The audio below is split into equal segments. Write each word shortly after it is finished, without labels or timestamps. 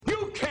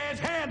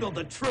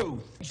handle the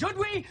truth. Should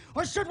we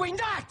or should we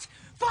not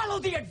follow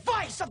the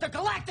advice of the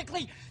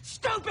galactically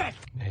stupid?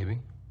 Maybe.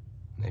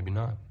 Maybe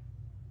not.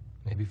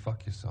 Maybe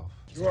fuck yourself.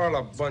 You're all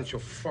a bunch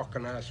of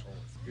fucking assholes.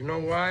 You know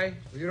why?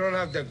 You don't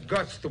have the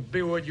guts to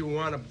be what you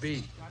want to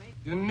be.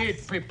 You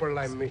need people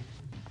like me.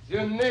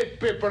 You need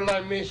people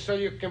like me so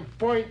you can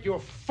point your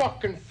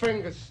fucking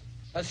fingers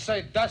and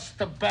say, that's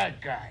the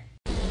bad guy.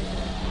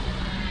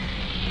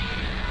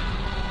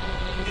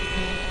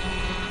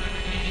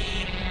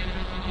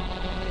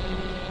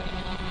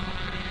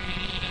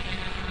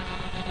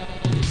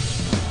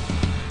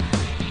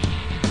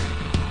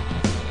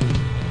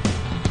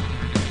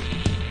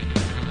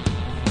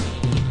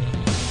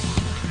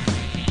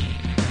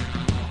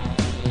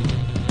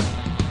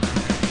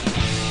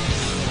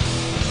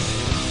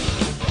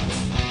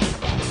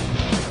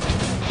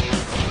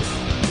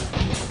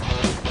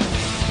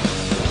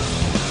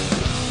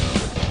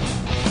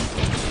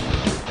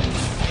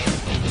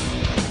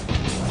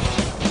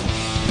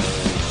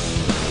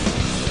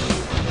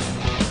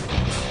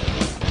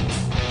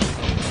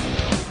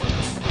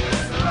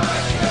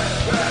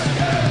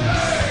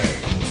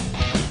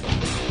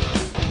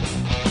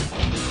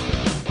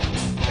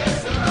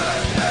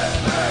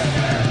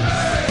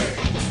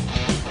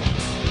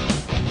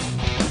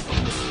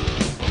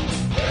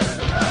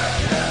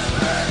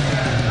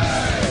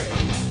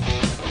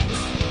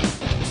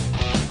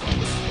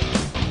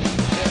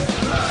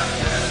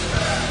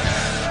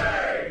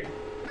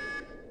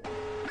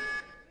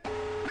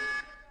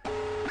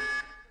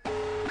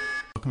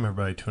 Welcome,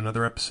 everybody, to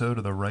another episode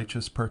of the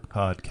Righteous Perk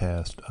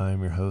Podcast. I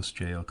am your host,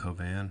 J.L.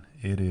 Covan.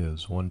 It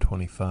is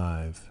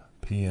 1:25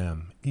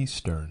 p.m.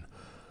 Eastern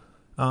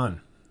on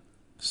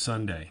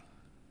Sunday,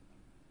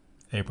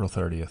 April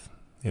 30th,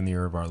 in the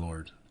year of our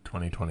Lord,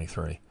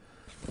 2023.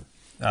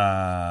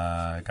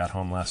 I got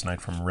home last night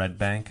from Red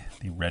Bank,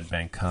 the Red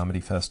Bank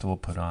Comedy Festival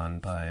put on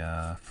by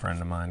a friend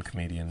of mine,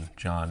 comedian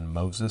John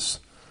Moses.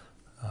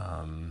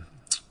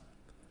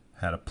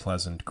 Had a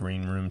pleasant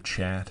green room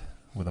chat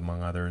with,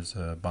 among others,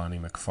 Bonnie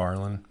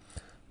McFarlane.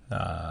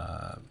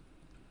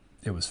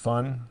 It was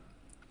fun.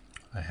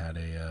 I had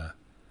a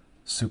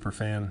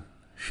superfan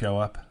show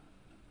up,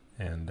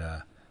 and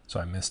so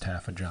I missed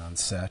half of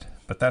John's set.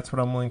 But that's what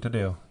I'm willing to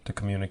do, to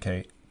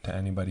communicate to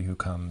anybody who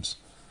comes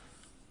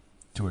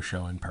to a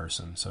show in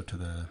person. So to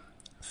the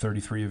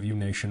 33 of you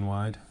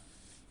nationwide,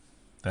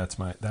 that's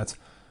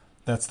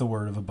the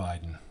word of a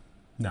Biden.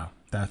 No,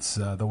 that's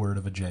the word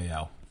of a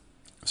JL.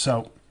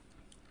 So,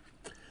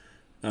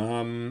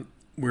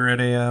 we're at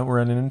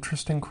an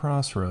interesting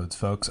crossroads,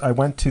 folks. I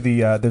went to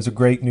there's a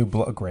great new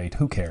blog. Great,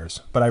 who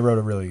cares? But I wrote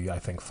a really, I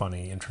think,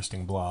 funny,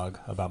 interesting blog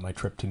about my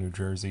trip to New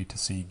Jersey to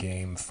see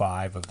Game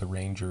 5 of the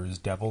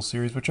Rangers-Devils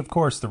series, which, of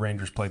course, the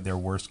Rangers played their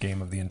worst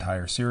game of the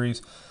entire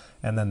series.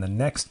 And then the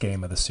next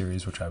game of the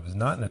series, which I was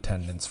not in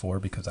attendance for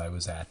because I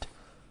was at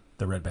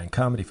the Red Bank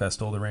Comedy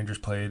Festival, the Rangers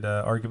played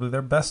arguably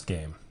their best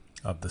game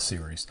of the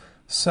series.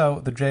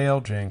 So the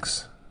JL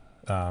Jinx,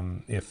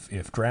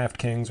 if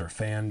DraftKings or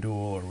FanDuel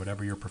or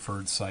whatever your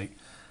preferred site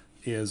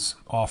is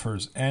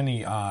offers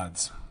any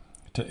odds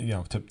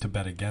to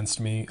bet against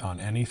me on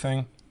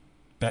anything,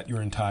 bet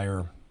your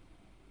entire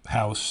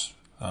house,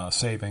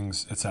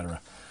 savings,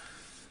 etc.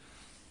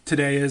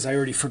 Today is, I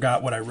already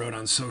forgot what I wrote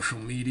on social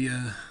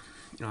media.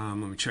 Let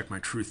me check my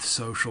Truth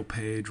Social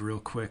page real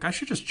quick. I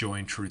should just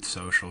join Truth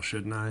Social,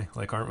 shouldn't I?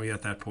 Like, aren't we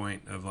at that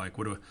point of like,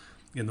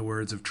 in the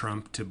words of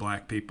Trump to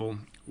black people,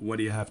 what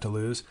do you have to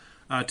lose?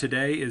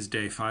 Today is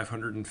day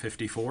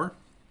 554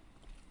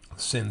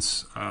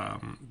 since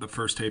the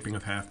first taping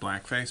of Half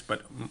Blackface,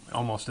 but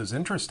almost as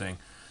interesting,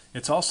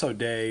 it's also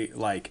day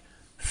like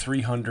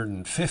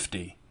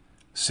 350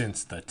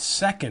 since the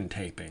second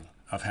taping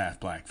of Half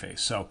Blackface.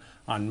 So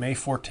on May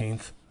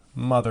 14th,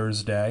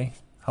 Mother's Day,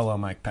 hello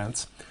Mike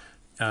Pence,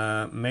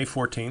 May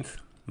 14th,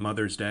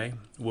 Mother's Day,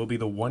 will be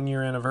the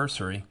 1-year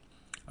anniversary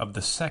of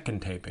the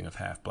second taping of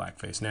Half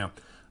Blackface. Now,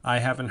 I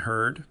haven't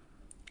heard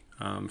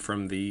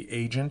from the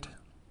agent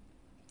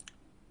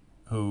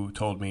who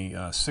told me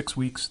 6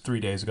 weeks, 3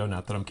 days ago,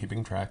 not that I'm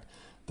keeping track,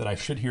 that I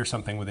should hear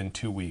something within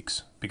 2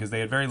 weeks, because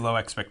they had very low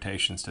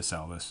expectations to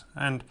sell this.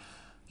 And,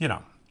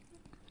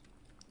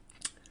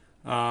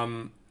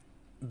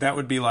 that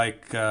would be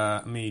like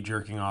me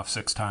jerking off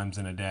 6 times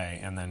in a day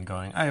and then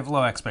going, I have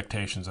low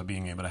expectations of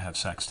being able to have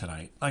sex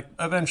tonight. Like,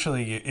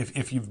 eventually,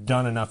 if you've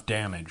done enough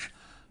damage,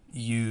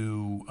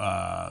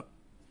 if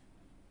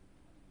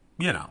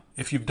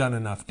you've done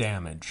enough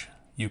damage,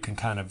 you can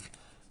kind of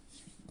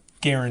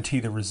guarantee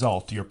the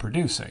result you're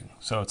producing.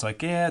 So it's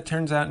like, yeah, it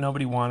turns out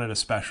nobody wanted a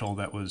special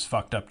that was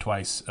fucked up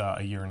twice,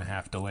 a year and a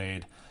half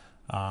delayed.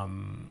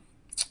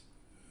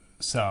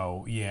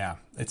 So, yeah,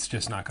 it's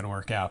just not going to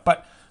work out.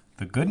 But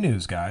the good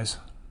news, guys,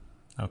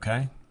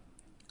 okay?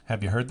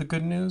 Have you heard the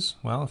good news?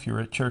 Well, if you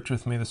were at church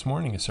with me this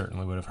morning, you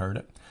certainly would have heard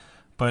it.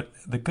 But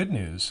the good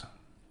news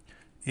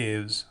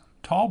is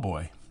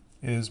Tallboy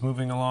is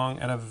moving along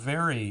at a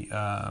very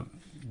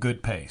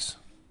good pace.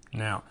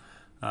 Now,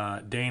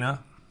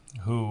 Dana,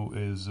 who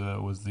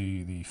was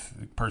the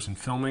person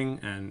filming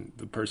and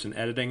the person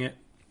editing it,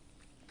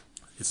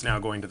 It's now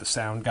going to the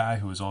sound guy,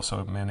 who is also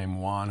a man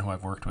named Juan, who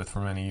I've worked with for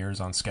many years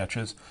on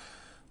sketches.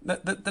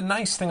 The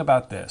nice thing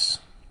about this,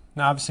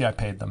 now obviously I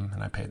paid them,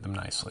 and I paid them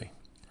nicely.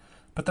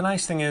 But the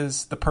nice thing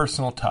is the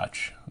personal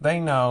touch.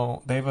 They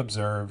know, they've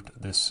observed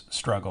this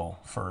struggle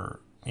for,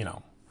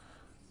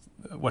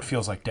 what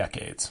feels like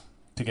decades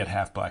to get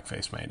half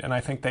blackface made. And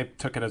I think they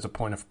took it as a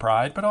point of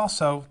pride, but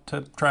also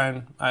to try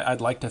and, I'd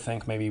like to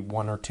think maybe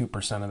 1 or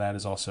 2% of that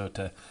is also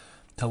to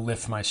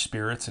lift my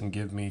spirits and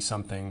give me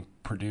something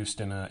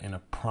produced in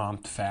a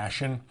prompt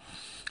fashion.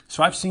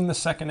 So I've seen the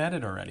second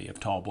edit already of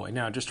Tallboy.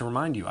 Now, just to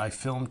remind you, I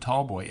filmed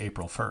Tallboy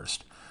April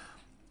 1st.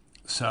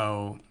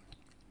 So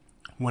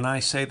when I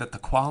say that the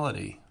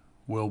quality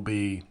will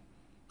be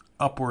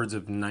upwards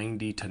of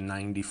 90 to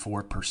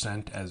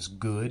 94% as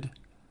good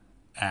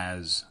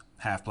as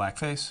half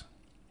blackface,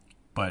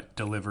 but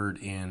delivered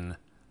in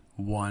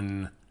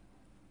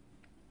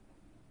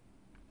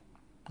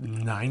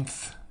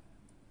 1/9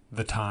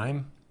 the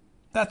time,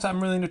 I'm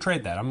willing to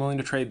trade that. I'm willing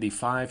to trade the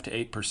 5 to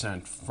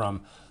 8%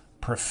 from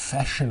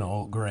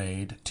professional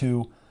grade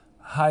to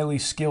highly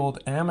skilled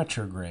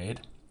amateur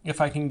grade if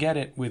I can get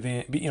it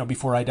within,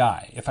 before I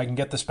die. If I can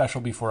get the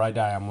special before I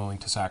die, I'm willing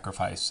to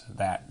sacrifice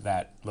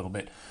that little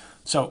bit.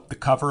 So the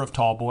cover of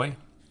Tallboy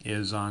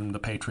is on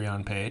the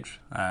Patreon page.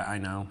 I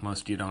know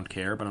most of you don't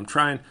care, but I'm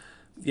trying.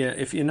 Yeah,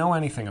 if you know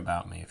anything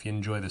about me, if you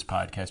enjoy this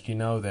podcast, you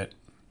know that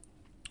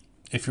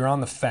if you're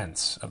on the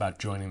fence about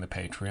joining the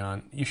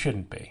Patreon, you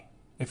shouldn't be.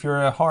 If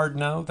you're a hard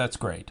no, that's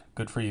great.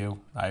 Good for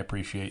you. I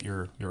appreciate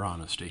your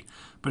honesty.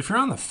 But if you're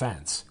on the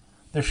fence,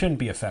 there shouldn't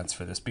be a fence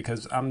for this,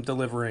 because I'm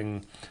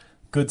delivering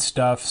good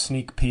stuff,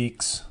 sneak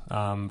peeks.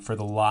 For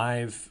the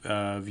live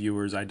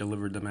viewers, I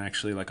delivered them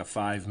actually like a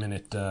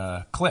 5-minute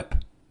clip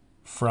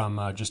from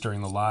just during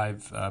the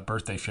live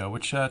birthday show,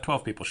 which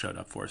 12 people showed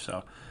up for.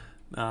 So,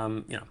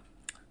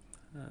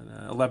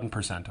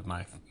 11% of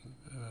my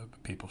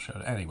people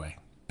showed. Anyway,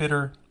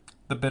 the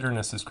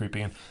bitterness is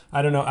creeping in.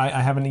 I don't know.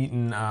 I haven't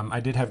eaten. I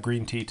did have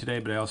green tea today,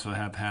 but I also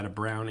have had a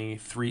brownie,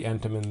 3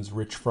 Entenmann's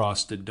rich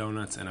frosted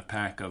donuts, and a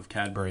pack of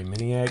Cadbury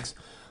mini eggs.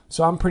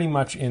 So I'm pretty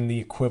much in the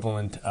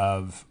equivalent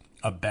of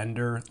a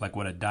bender, like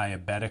what a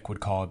diabetic would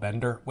call a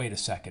bender. Wait a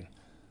second.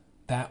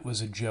 That was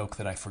a joke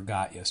that I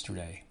forgot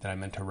yesterday that I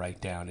meant to write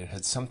down. It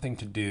had something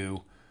to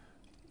do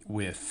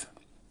with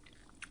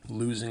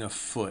losing a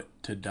foot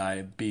to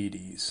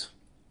diabetes.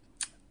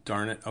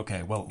 Darn it.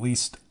 Okay, well, at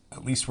least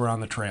we're on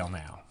the trail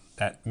now.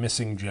 That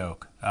missing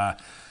joke. So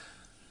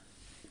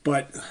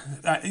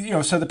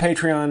the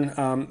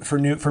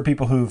Patreon for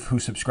people who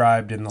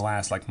subscribed in the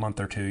last month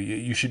or two,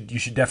 you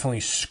should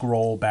definitely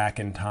scroll back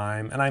in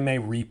time, and I may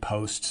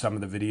repost some of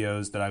the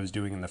videos that I was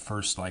doing in the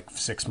first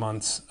 6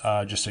 months,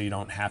 just so you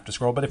don't have to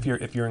scroll. But if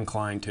you're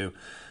inclined to,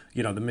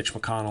 the Mitch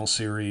McConnell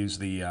series,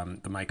 the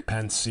Mike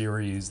Pence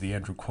series, the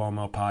Andrew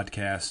Cuomo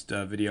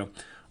podcast video,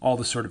 all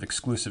the sort of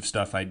exclusive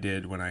stuff I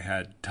did when I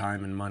had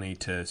time and money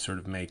to sort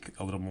of make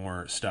a little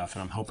more stuff.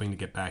 And I'm hoping to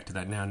get back to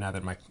that now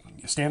that my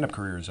stand-up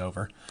career is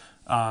over.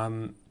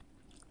 Hoping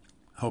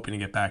to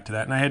get back to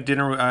that. And I had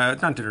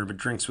not dinner, but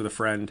drinks with a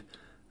friend.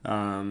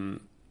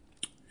 And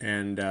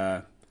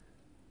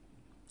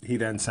he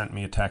then sent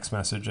me a text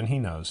message, and he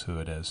knows who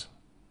it is.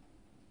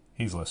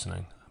 He's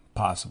listening.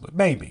 Possibly.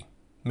 Maybe.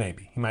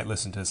 He might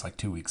listen to this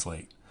 2 weeks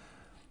late.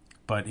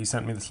 But he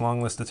sent me this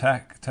long list of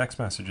text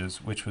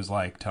messages, which was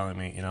telling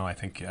me, I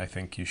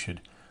think you should,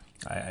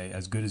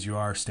 as good as you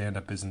are,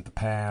 stand-up isn't the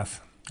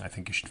path. I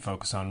think you should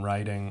focus on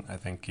writing. I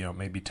think,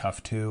 maybe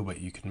tough too, but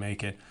you can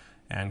make it.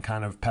 And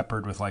kind of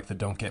peppered with the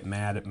don't get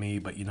mad at me,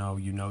 but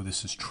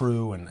this is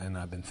true, and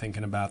I've been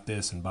thinking about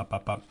this, and bop.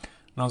 And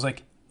I was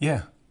like,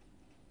 yeah,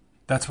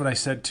 that's what I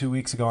said 2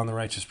 weeks ago on the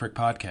Righteous Prick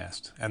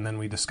podcast. And then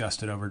we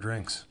discussed it over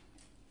drinks.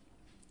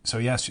 So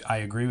yes, I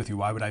agree with you.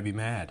 Why would I be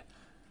mad?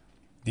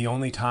 The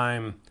only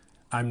time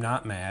I'm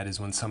not mad is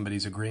when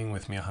somebody's agreeing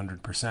with me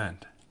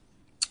 100%.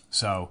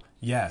 So,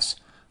 yes,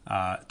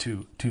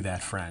 to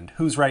that friend,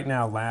 who's right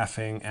now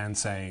laughing and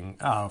saying,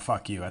 oh,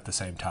 fuck you at the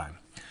same time.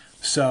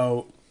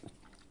 So,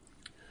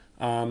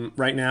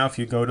 right now, if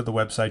you go to the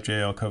website,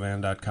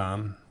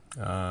 jlcovan.com,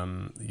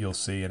 you'll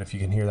see, and if you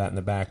can hear that in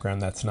the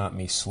background, that's not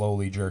me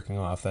slowly jerking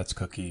off. That's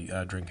Cookie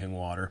drinking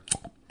water.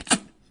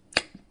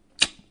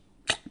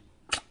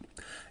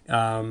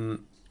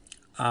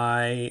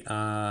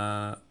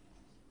 I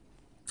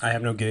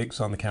have no gigs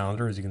on the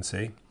calendar, as you can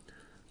see.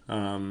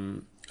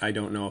 I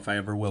don't know if I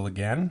ever will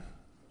again.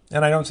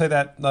 And I don't say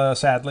that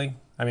sadly.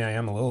 I mean,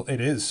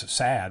 it is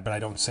sad, but I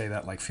don't say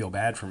that feel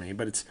bad for me.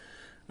 But it's,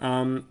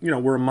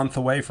 we're a month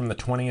away from the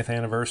 20th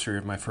anniversary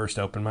of my first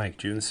open mic,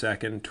 June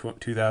 2nd,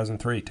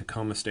 2003,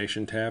 Tacoma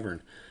Station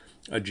Tavern,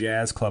 a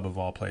jazz club of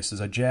all places.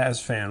 A jazz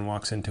fan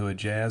walks into a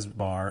jazz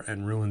bar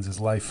and ruins his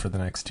life for the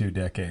next 2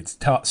 decades.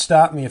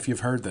 Stop me if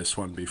you've heard this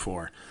one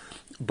before.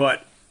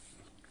 But,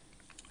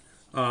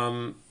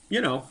 I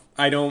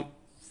don't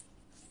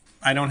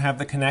have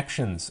the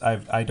connections.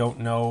 I don't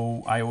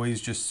know. I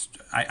always just,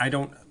 I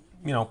don't,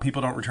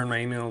 people don't return my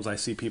emails. I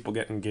see people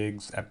getting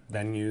gigs at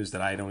venues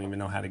that I don't even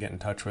know how to get in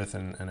touch with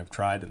and have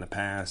tried in the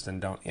past and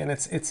don't. And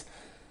it's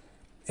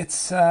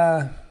it's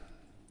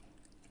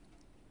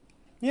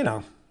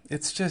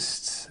it's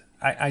just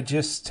I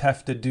just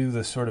have to do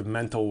the sort of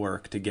mental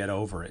work to get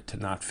over it, to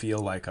not feel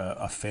like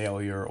a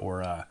failure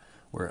or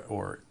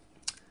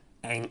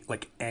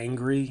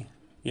angry.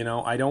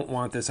 I don't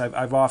want this.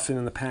 I've often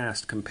in the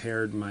past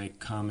compared my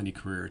comedy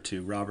career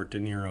to Robert De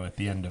Niro at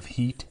the end of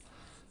Heat.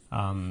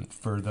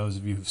 For those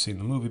of you who've seen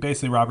the movie,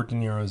 basically Robert De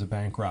Niro is a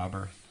bank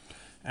robber,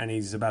 and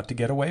he's about to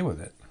get away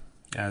with it.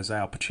 As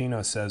Al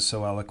Pacino says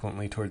so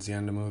eloquently towards the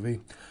end of the movie,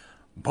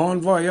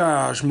 "Bon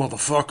voyage,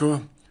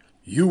 motherfucker.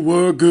 You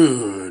were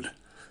good."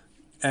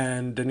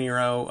 And De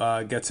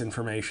Niro gets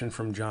information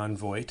from John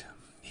Voight,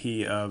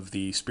 he of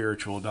the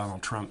spiritual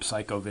Donald Trump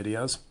psycho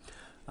videos.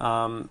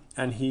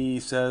 And he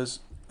says,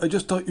 "I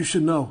just thought you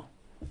should know."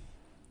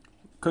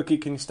 Cookie,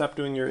 can you stop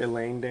doing your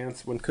Elaine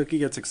dance? When Cookie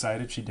gets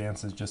excited, she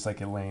dances just like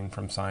Elaine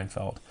from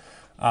Seinfeld.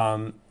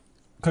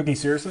 Cookie,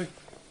 seriously?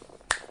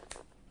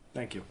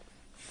 Thank you.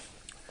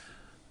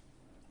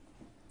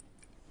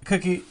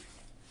 Cookie.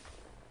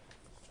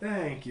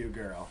 Thank you,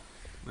 girl.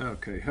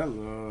 Okay,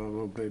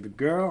 hello, baby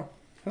girl.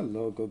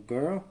 Hello, good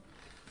girl.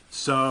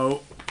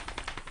 So,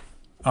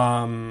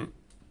 what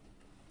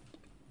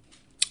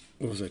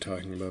was I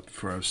talking about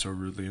before I was so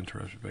rudely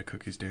interrupted by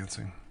Cookie's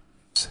dancing?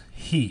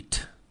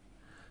 Heat.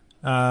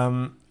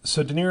 So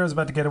De Niro's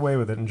about to get away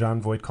with it, and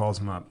John Voight calls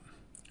him up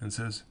and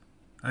says,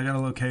 "I got a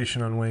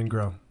location on Wayne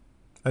Grow.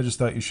 I just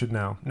thought you should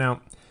know."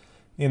 Now,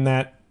 in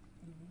that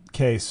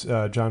case,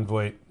 John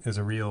Voight is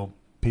a real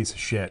piece of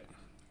shit,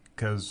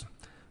 because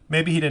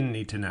maybe he didn't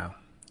need to know.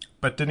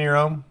 But De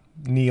Niro,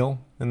 Neil,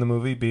 in the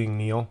movie, being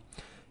Neil,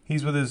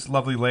 he's with his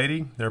lovely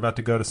lady. They're about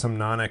to go to some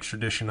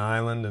non-extradition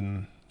island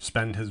and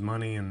spend his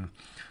money and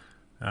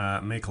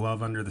make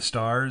love under the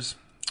stars.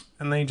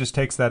 And then he just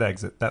takes that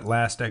exit, that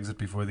last exit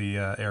before the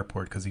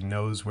airport, because he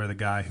knows where the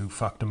guy who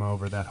fucked him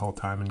over that whole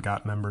time and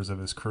got members of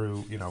his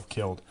crew,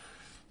 killed.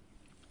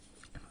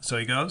 So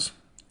he goes,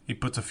 he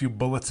puts a few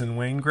bullets in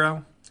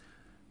Waingro,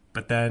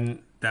 but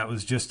then that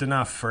was just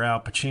enough for Al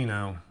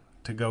Pacino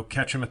to go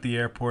catch him at the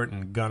airport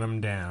and gun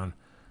him down.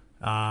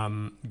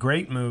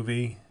 Great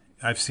movie.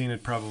 I've seen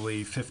it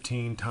probably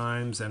 15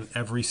 times, and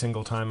every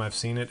single time I've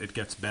seen it, it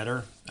gets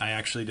better. I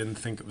actually didn't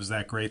think it was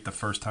that great the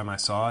first time I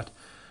saw it.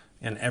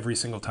 And every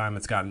single time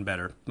it's gotten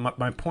better.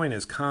 My point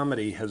is,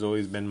 comedy has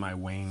always been my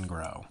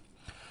Waingro.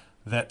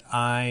 That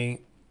I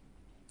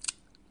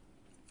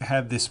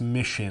have this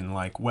mission,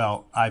 like,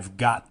 well, I've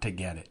got to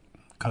get it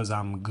because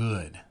I'm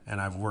good and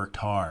I've worked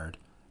hard,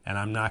 and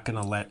I'm not going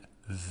to let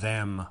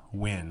them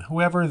win,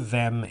 whoever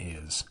them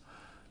is.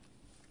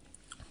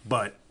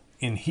 But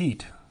in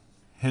Heat,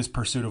 his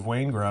pursuit of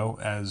Waingro,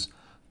 as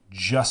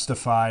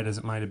justified as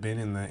it might have been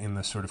in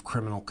the sort of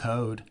criminal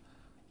code,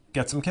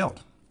 gets him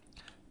killed.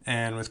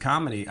 And with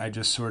comedy, I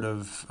just sort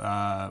of,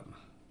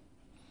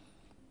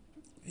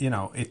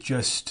 it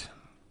just,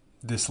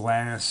 this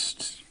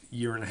last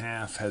year and a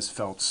half has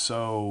felt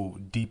so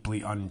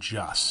deeply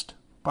unjust.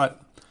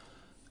 But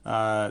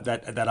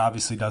that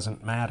obviously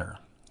doesn't matter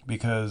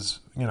because,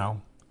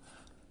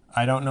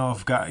 I don't know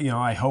if God,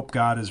 I hope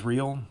God is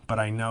real, but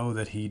I know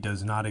that he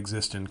does not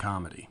exist in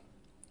comedy.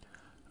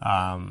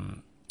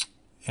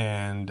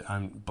 And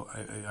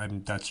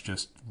that's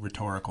just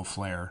rhetorical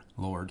flair,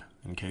 Lord,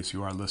 in case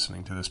you are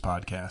listening to this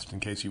podcast, in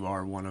case you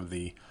are one of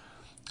the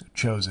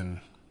chosen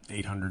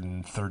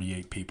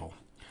 838 people.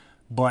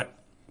 But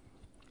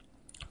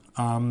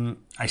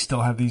I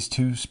still have these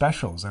two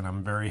specials, and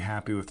I'm very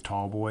happy with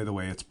Tallboy, the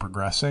way it's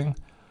progressing.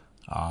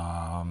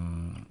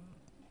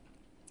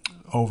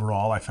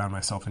 Overall, I found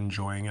myself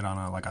enjoying it on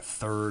a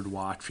third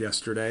watch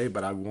yesterday,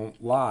 but I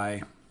won't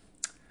lie.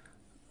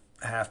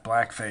 Half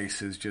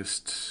Blackface is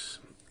just,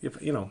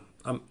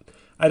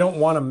 I don't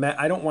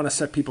want to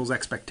set people's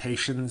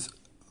expectations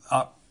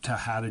up to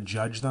how to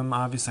judge them.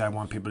 Obviously, I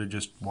want people to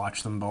just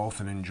watch them both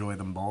and enjoy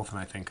them both. And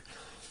I think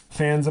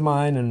fans of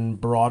mine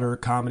and broader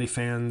comedy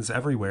fans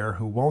everywhere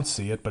who won't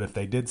see it, but if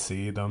they did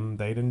see them,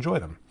 they'd enjoy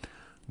them.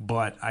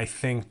 But I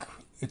think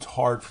it's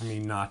hard for me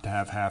not to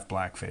have Half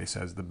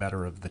Blackface as the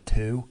better of the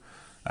two.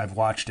 I've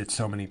watched it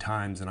so many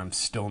times and I'm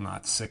still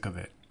not sick of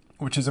it,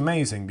 which is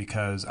amazing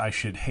because I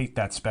should hate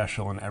that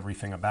special and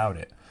everything about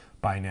it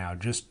by now,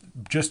 just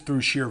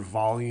through sheer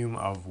volume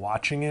of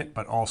watching it,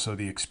 but also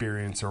the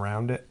experience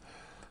around it.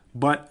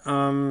 But,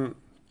 I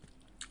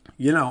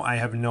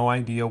have no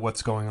idea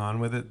what's going on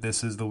with it.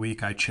 This is the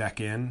week I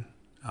check in.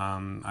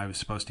 I was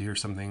supposed to hear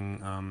something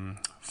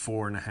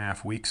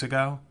 4.5 weeks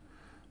ago.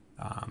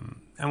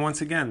 And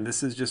once again,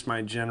 this is just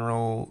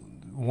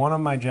one of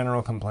my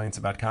general complaints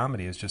about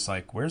comedy is just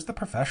like, where's the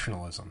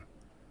professionalism?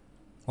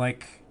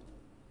 Like,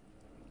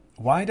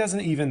 why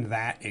doesn't even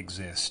that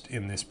exist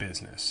in this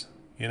business?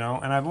 And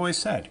I've always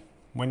said,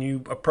 when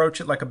you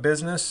approach it like a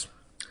business,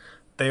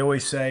 they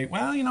always say,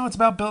 well, it's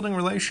about building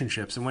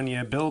relationships. And when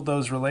you build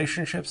those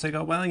relationships, they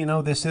go,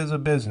 well, this is a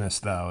business,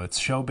 though. It's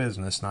show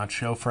business, not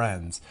show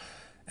friends.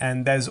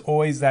 And there's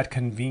always that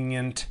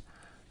convenient,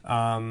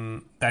 exit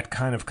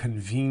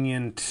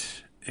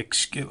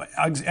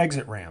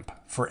ramp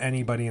for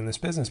anybody in this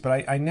business.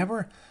 But I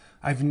never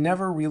I've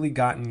never really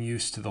gotten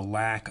used to the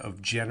lack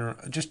of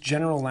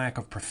general lack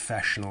of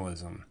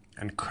professionalism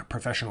and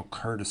professional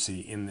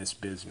courtesy in this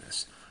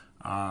business.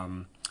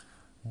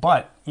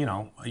 But,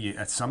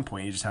 at some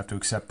point you just have to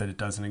accept that it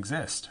doesn't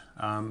exist.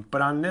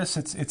 But on this,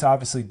 it's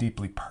obviously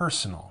deeply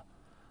personal.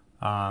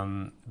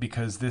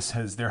 Because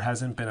there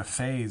hasn't been a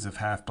phase of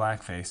half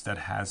blackface that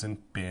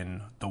hasn't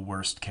been the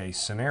worst case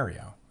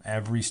scenario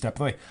every step of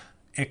the way,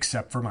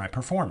 except for my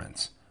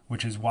performance,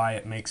 which is why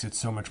it makes it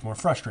so much more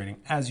frustrating,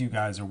 as you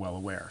guys are well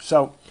aware.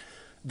 So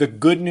the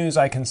good news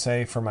I can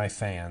say for my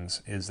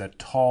fans is that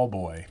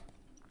Tallboy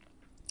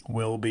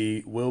will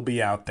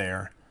be out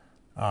there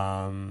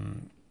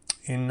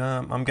in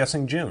I'm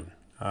guessing June.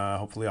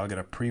 Hopefully I'll get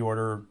a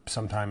pre-order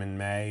sometime in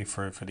May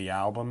for the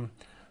album.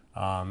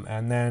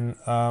 And then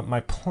my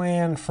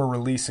plan for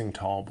releasing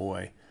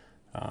Tallboy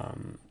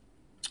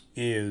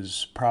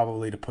is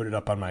probably to put it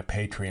up on my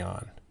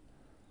Patreon.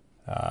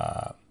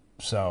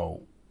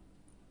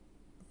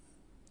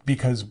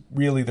 Because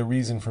really the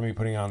reason for me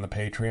putting it on the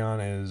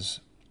Patreon is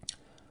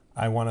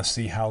I want to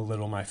see how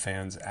little my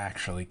fans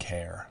actually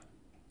care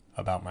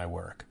about my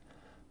work.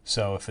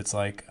 So if it's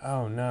like,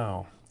 oh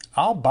no,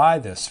 I'll buy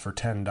this for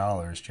 $10,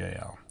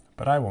 JL,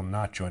 but I will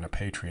not join a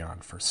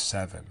Patreon for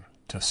 $7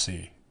 to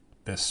see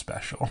this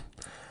special.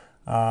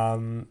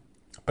 But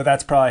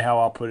that's probably how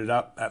I'll put it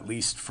up, at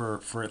least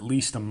for at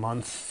least a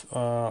month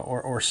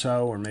or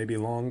so, or maybe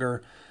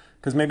longer.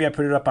 Because maybe I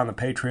put it up on the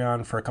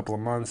Patreon for a couple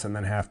of months, and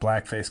then Half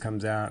Blackface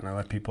comes out, and I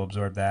let people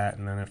absorb that.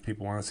 And then if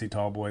people want to see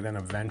Tallboy, then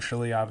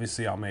eventually,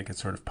 obviously, I'll make it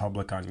sort of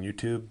public on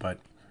YouTube. But,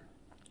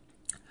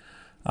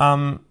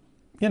 I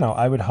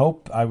would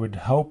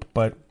hope,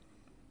 but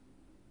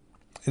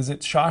is it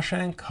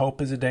Shawshank? Hope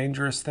is a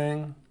dangerous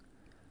thing.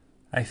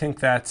 I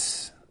think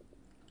that's...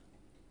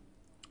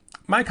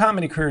 My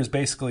comedy career is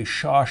basically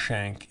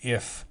Shawshank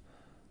if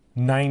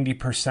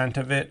 90%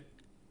 of it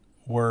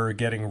were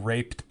getting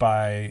raped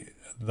by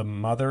the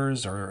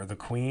mothers or the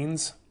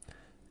queens,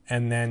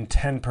 and then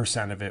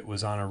 10% of it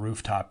was on a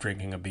rooftop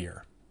drinking a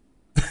beer.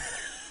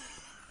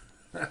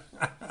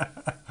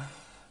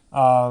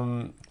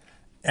 And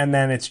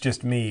then it's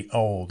just me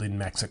old in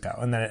Mexico,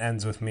 and then it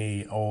ends with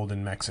me old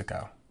in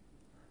Mexico.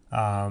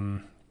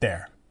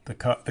 There, the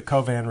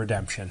Covan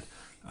redemption.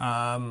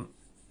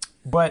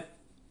 But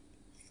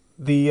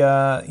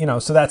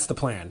so that's the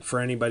plan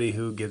for anybody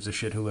who gives a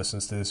shit, who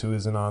listens to this, who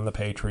isn't on the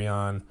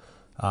Patreon.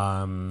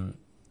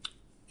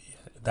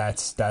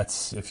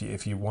 That's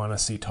if you want to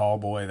see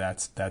Tallboy,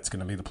 that's going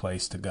to be the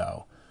place to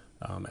go,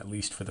 at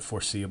least for the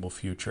foreseeable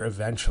future.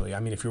 Eventually, I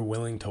mean, if you're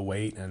willing to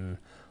wait and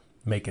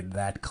make it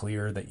that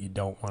clear that you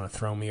don't want to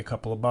throw me a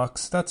couple of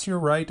bucks, that's your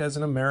right as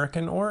an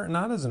American, or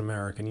not as an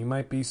American. You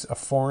might be a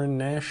foreign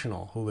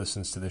national who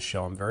listens to this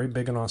show. I'm very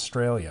big in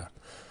Australia.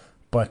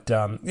 But,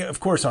 of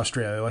course,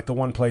 Australia, like the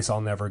one place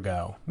I'll never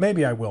go.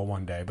 Maybe I will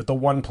one day, but the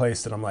one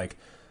place that I'm like,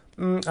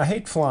 I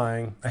hate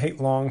flying, I hate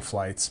long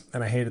flights,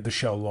 and I hated the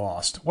show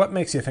Lost. What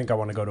makes you think I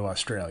want to go to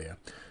Australia?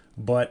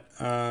 But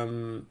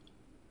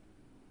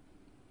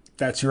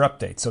that's your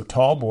update. So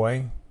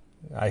Tallboy,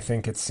 I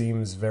think it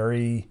seems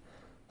very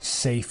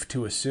safe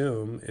to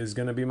assume, is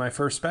going to be my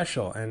first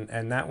special.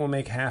 And that will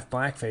make Half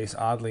Blackface,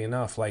 oddly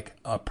enough, like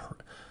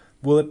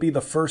will it be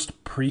the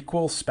first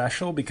prequel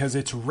special? Because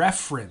it's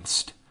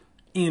referenced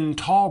in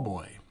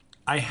Tallboy.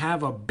 I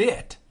have a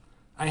bit.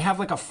 I have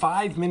like a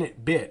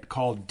 5-minute bit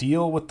called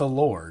Deal with the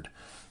Lord,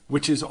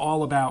 which is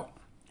all about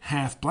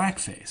Half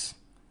Blackface.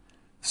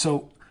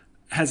 So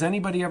has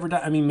anybody ever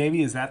done... I mean,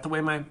 maybe is that the way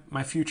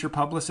my future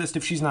publicist...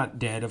 If she's not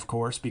dead, of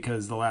course,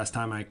 because the last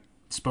time I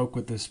spoke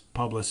with this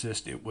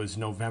publicist, it was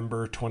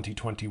November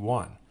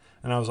 2021.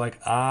 And I was like,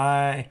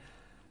 oh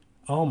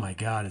my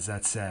God, is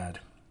that sad.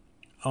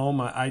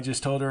 I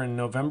just told her on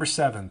November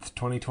 7th,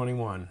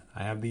 2021.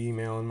 I have the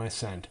email in my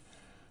sent.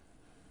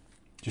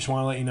 Just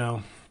want to let you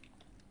know,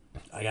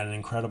 I got an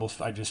incredible...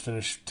 I just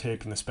finished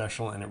taping the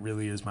special, and it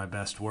really is my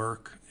best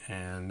work.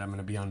 And I'm going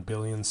to be on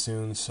Billions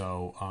soon,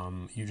 so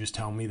you just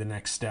tell me the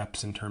next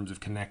steps in terms of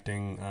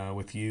connecting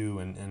with you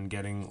and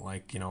getting,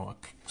 like, a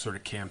sort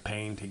of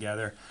campaign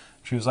together.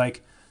 She was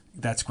like,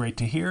 that's great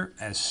to hear.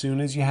 As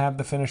soon as you have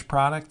the finished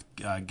product,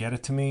 get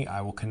it to me.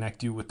 I will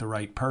connect you with the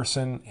right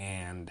person,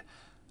 and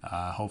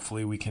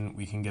hopefully we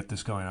can get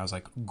this going. I was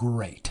like,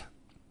 great.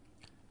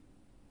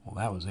 Well,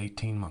 that was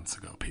 18 months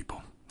ago,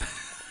 people.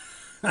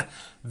 I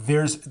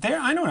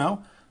don't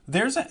know.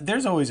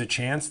 There's always a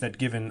chance that,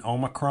 given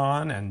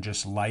Omicron and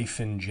just life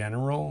in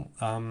general,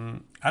 I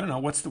don't know,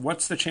 what's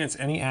the chance?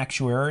 Any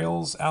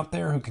actuarials out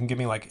there who can give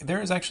me, like,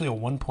 there is actually a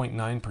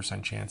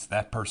 1.9% chance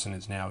that person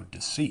is now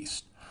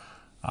deceased.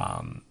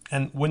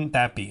 And wouldn't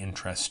that be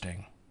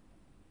interesting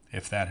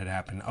if that had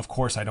happened? Of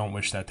course, I don't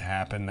wish that to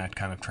happen, that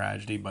kind of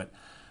tragedy, but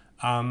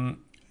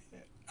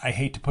I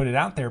hate to put it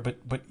out there,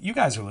 but you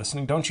guys are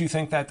listening. Don't you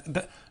think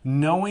that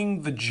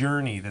knowing the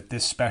journey that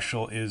this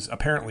special is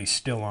apparently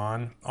still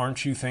on,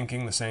 aren't you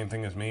thinking the same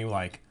thing as me?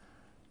 Like,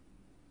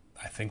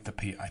 I think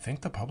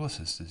the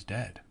publicist is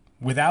dead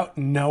without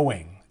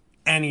knowing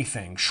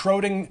anything.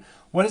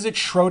 What is it?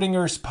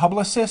 Schrodinger's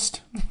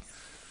publicist?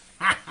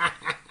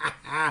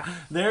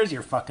 There's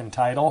your fucking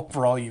title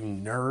for all you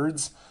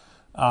nerds.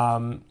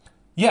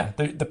 Yeah,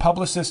 the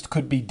Publicist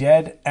could be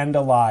dead and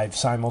alive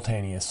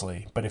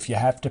simultaneously. But if you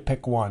have to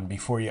pick one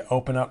before you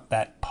open up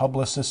that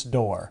Publicist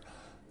door,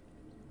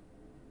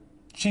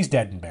 she's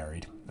dead and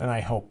buried. And I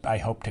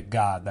hope to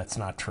God that's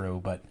not true.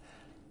 But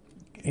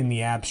in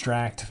the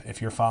abstract,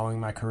 if you're following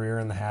my career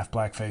in the Half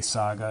Blackface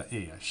saga,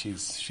 yeah,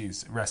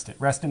 she's rest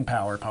in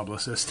power,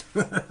 Publicist.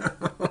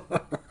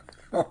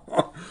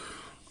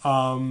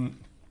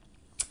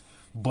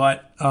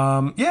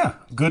 Yeah,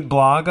 good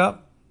blog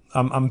up.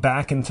 I'm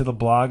back into the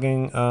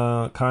blogging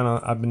kind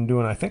of. I've been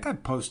doing. I think I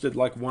posted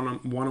like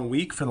one a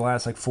week for the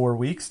last like 4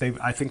 weeks.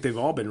 I think they've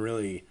all been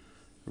really,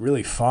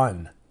 really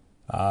fun,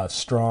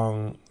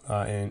 strong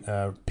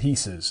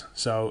pieces.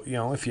 So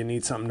if you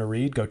need something to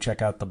read, go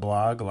check out the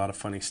blog. A lot of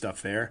funny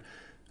stuff there.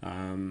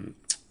 And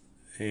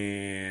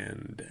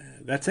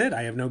that's it.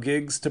 I have no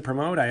gigs to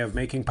promote. I have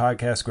Making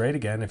Podcasts Great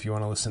Again. If you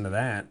want to listen to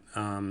that,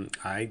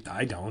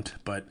 I don't,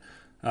 but.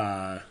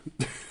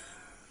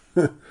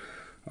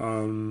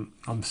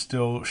 I'm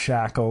still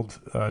shackled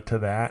to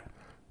that.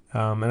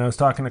 And I was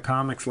talking to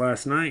comics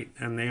last night,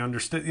 and they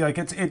understood. Like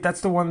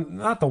that's the one,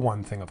 not the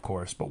one thing, of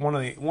course, but one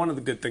of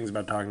the good things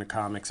about talking to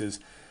comics is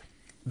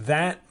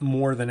that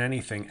more than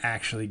anything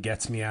actually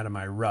gets me out of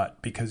my rut,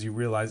 because you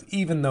realize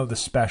even though the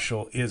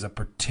special is a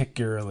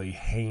particularly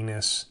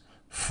heinous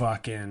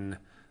fucking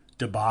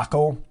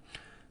debacle,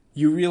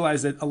 you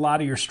realize that a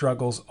lot of your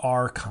struggles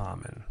are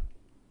common.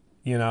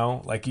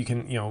 Like you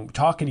can,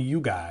 talking to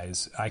you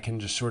guys, I can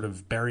just sort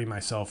of bury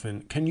myself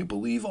in, can you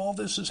believe all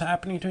this is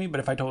happening to me? But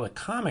if I told a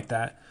comic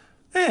that,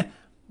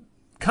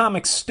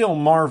 comics still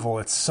marvel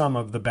at some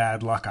of the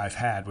bad luck I've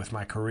had with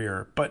my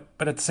career. But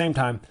at the same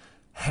time,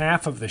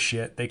 half of the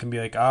shit, they can be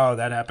like, oh,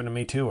 that happened to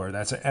me too. Or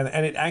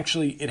and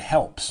it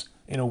helps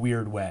in a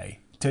weird way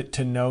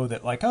to know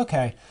that, like,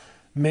 okay,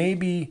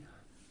 maybe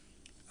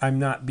I'm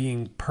not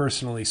being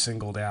personally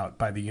singled out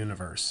by the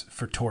universe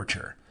for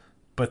torture.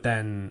 But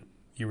then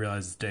you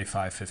realize it's day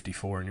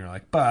 554 and you're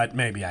like, but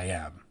maybe I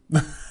am.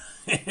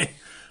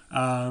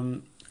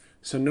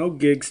 So no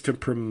gigs to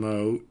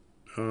promote.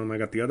 I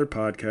got the other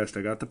podcast.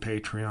 I got the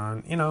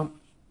Patreon.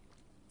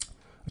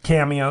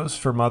 Cameos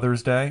for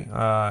Mother's Day.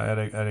 At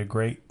a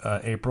great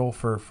April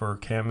for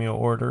cameo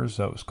orders.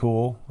 That was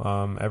cool.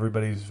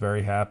 Everybody's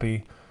very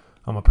happy.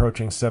 I'm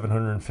approaching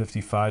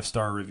 755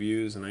 star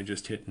reviews, and I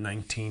just hit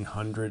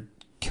 1,900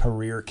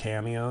 career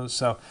cameos.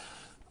 So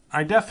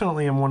I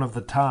definitely am one of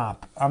the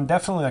top. I'm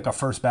definitely like a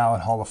first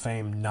ballot Hall of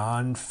Fame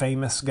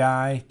non-famous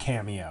guy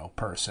cameo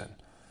person.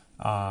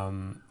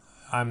 I'd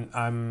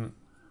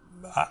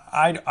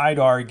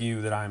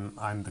argue that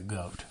I'm the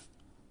GOAT.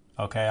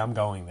 Okay, I'm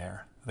going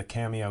there, the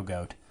cameo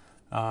GOAT.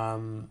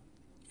 And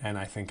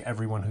I think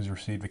everyone who's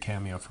received a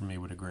cameo from me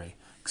would agree,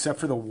 except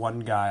for the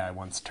one guy I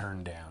once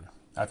turned down.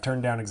 I've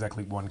turned down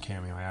exactly one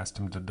cameo. I asked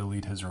him to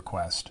delete his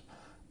request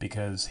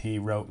because he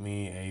wrote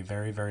me a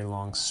very, very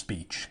long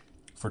speech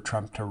for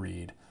Trump to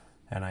read.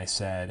 And I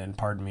said, and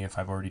pardon me if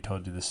I've already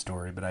told you this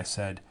story, but I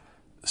said,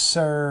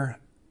 sir,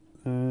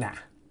 nah.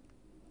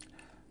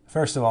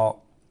 First of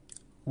all,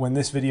 when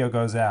this video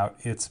goes out,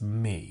 it's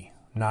me,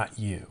 not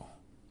you.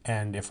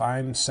 And if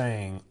I'm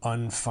saying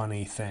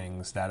unfunny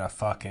things that a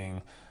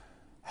fucking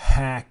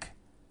hack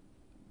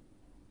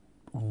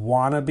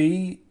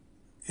wannabe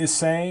is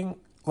saying,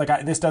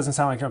 like, this doesn't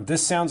sound like Trump.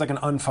 This sounds like an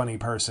unfunny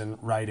person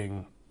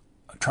writing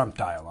a Trump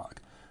dialogue.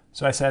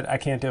 So I said, I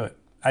can't do it.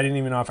 I didn't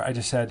even offer. I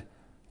just said,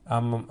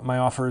 my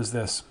offer is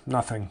this,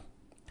 nothing.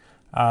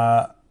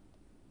 I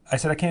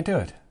said, I can't do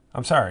it.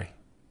 I'm sorry.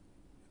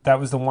 That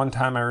was the one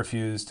time I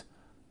refused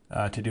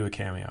to do a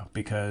cameo,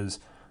 because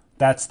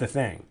that's the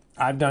thing.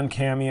 I've done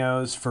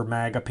cameos for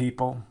MAGA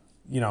people,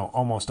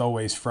 almost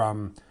always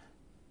from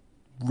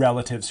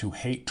relatives who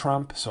hate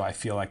Trump. So I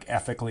feel like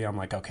ethically, I'm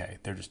like, okay,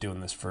 they're just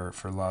doing this for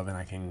love, and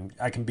I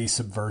can be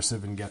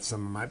subversive and get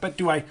some of my. But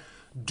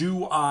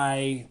do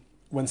I?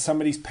 When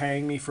somebody's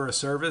paying me for a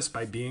service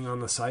by being on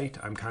the site,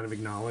 I'm kind of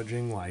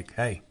acknowledging, like,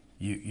 hey,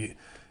 you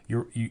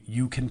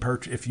can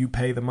purchase. If you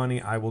pay the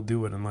money, I will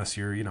do it, unless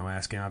you're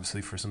asking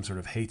obviously for some sort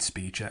of hate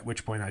speech. At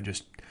which point I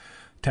just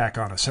tack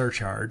on a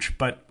surcharge.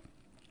 But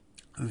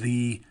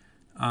the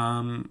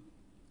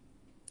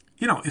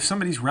if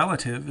somebody's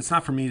relative, it's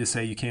not for me to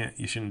say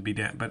you shouldn't be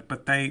dead,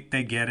 but they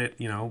get it,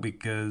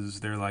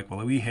 because they're like,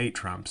 well, we hate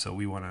Trump, so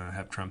we want to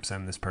have Trump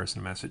send this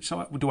person a message.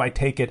 So do I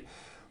take it?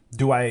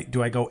 Do I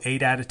go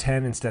 8 out of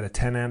 10 instead of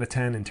 10 out of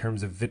 10 in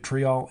terms of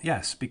vitriol?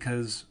 Yes,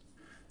 because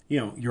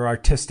your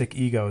artistic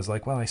ego is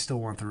like, well, I still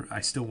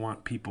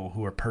want people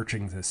who are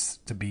purchasing this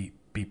to be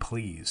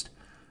pleased.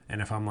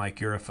 And if I'm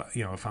like,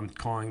 if I'm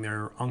calling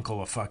their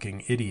uncle a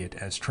fucking idiot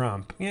as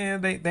Trump, yeah,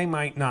 they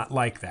might not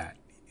like that.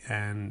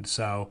 And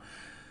so,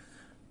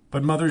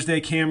 but Mother's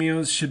Day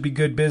cameos should be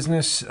good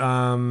business.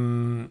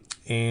 And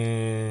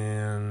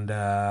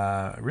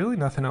really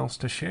nothing else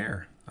to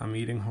share. I'm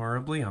eating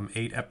horribly. I'm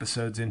 8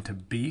 episodes into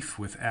Beef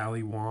with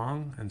Ali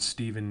Wong and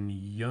Stephen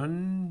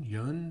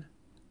Yun.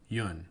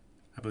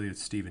 I believe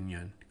it's Stephen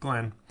Yun.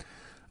 Glenn.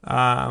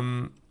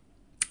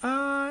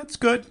 It's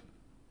good.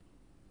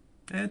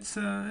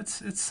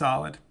 It's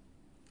solid.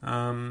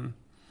 But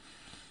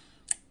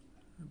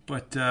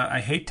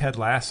I hate Ted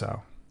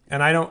Lasso.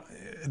 And I don't...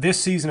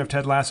 This season of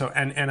Ted Lasso,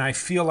 and I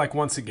feel like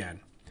once again,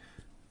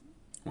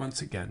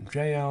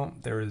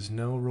 JL, there is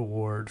no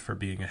reward for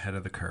being ahead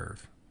of the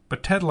curve.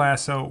 But Ted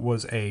Lasso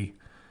was a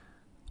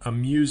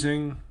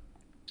amusing,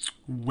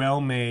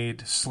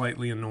 well-made,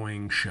 slightly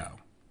annoying show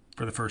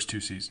for the first 2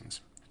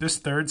 seasons. This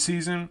 3rd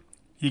season,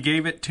 you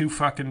gave it 2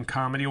 fucking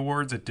comedy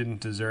awards it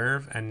didn't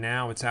deserve, and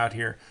now it's out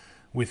here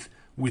with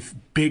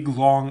big,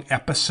 long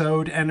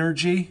episode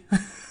energy,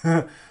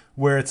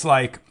 where it's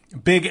like,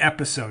 big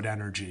episode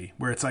energy,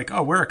 where it's like,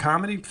 oh, we're a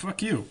comedy?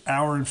 Fuck you.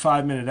 Hour and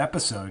 5-minute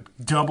episode.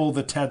 Double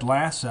the Ted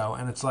Lasso.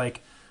 And it's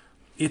like,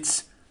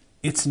 it's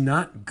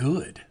not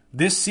good.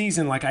 This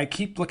season, like, I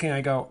keep looking,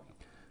 I go,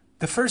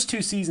 the first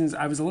 2 seasons,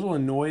 I was a little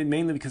annoyed,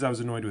 mainly because I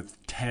was annoyed with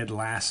Ted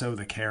Lasso,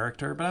 the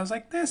character, but I was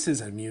like, this is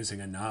amusing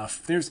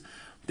enough. There's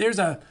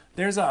a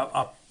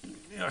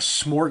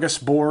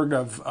smorgasbord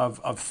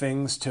of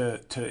things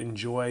to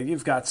enjoy.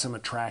 You've got some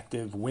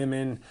attractive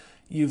women.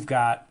 You've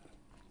got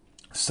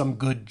some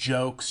good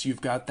jokes.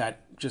 You've got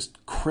that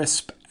just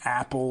crisp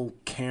Apple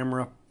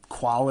camera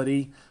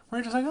quality.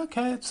 We're just like,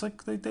 okay, it's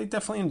like they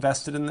definitely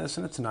invested in this,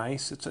 and it's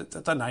nice. It's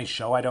a nice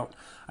show. I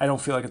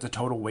don't feel like it's a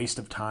total waste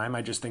of time.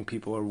 I just think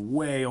people are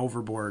way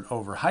overboard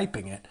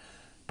overhyping it.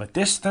 But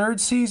this 3rd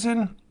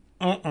season,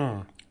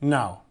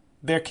 no,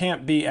 there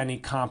can't be any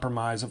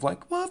compromise of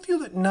like, well,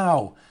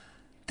 no,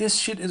 this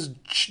shit is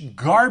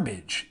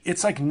garbage.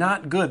 It's like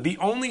not good. The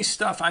only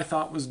stuff I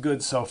thought was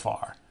good so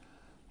far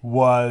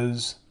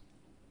was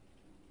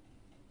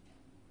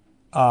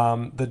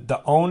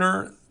the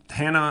owner,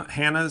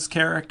 Hannah's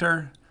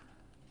character,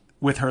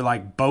 with her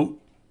like boat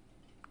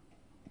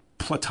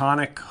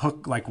platonic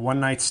hook, like one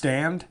night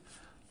stand,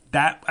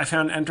 that I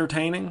found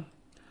entertaining.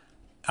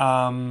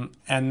 And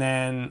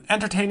then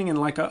entertaining and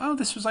like,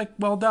 this was like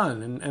well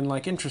done and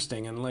like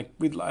interesting and like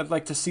I'd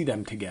like to see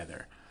them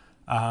together.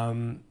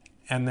 And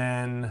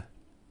then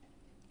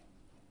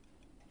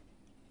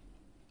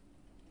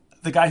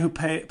the guy who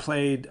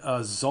played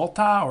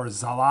Zolta or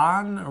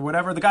Zalan or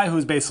whatever, the guy who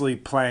was basically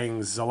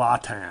playing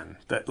Zlatan,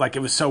 that like it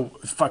was so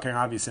fucking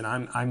obvious, and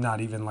I'm not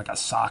even like a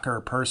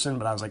soccer person,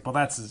 but I was like, well,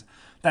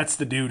 that's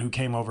the dude who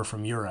came over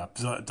from Europe,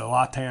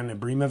 Zlatan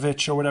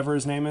Ibrahimovic or whatever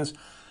his name is.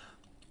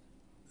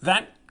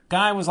 That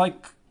guy was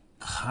like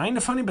kind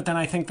of funny, but then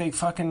I think they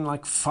fucking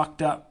like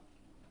fucked up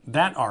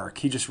that arc.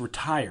 He just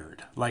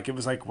retired. Like it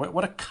was like,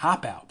 what a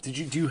cop out. Do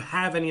you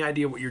have any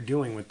idea what you're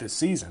doing with this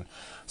season?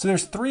 So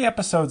there's 3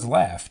 episodes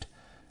left.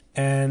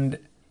 And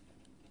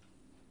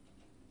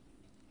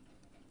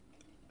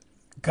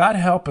God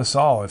help us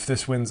all if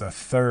this wins a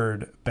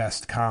 3rd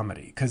best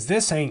comedy, because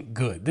this ain't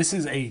good. This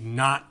is a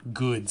not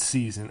good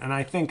season. And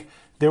I think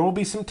there will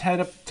be some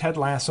Ted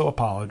Lasso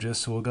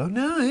apologists who will go,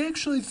 no, I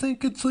actually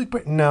think it's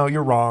like... No,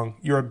 you're wrong.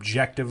 You're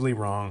objectively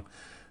wrong.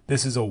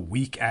 This is a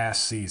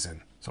weak-ass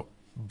season. So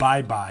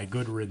bye-bye.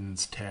 Good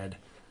riddance, Ted,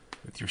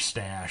 with your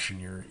stash and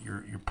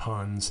your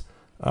puns.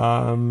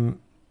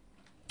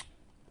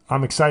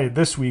 I'm excited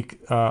this week.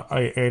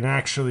 An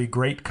actually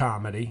great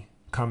comedy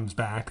comes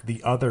back,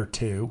 The Other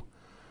Two,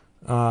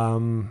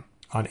 on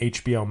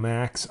HBO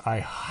Max. I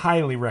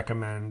highly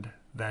recommend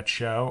that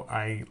show.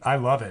 I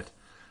love it.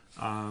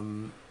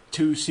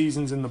 2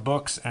 seasons in the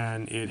books,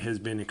 and it has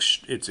been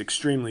it's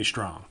extremely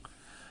strong.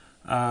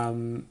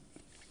 But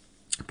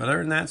other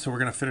than that, so we're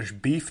going to finish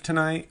Beef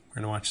tonight. We're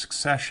going to watch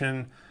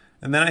Succession.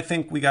 And then I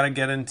think we got to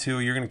get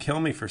into, you're going to kill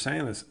me for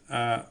saying this,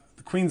 The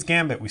Queen's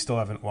Gambit we still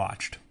haven't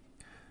watched.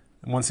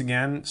 Once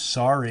again,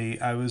 sorry,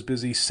 I was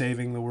busy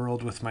saving the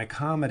world with my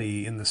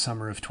comedy in the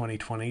summer of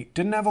 2020.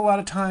 Didn't have a lot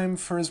of time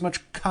for as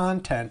much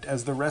content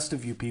as the rest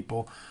of you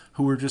people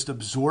who were just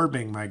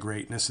absorbing my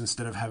greatness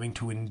instead of having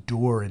to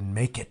endure and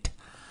make it.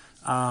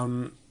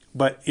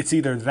 But it's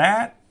either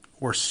that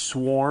or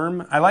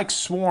Swarm. I like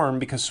Swarm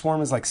because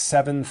Swarm is like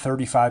 7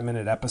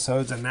 35-minute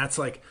episodes, and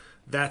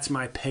that's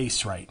my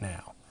pace right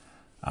now.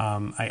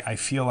 I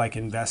feel like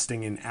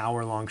investing in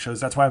hour-long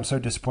shows. That's why I'm so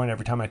disappointed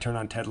every time I turn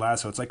on Ted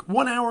Lasso. It's like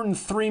 1 hour and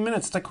 3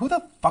 minutes. It's like, who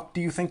the fuck do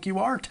you think you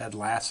are, Ted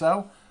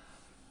Lasso?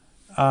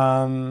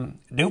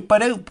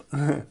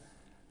 Doop-a-doop.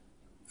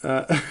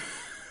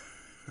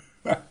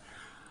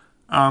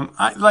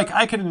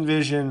 I could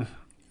envision...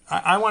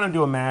 I want to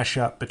do a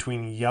mashup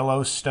between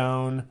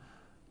Yellowstone...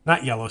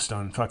 Not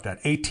Yellowstone, fuck that.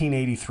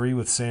 1883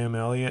 with Sam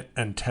Elliott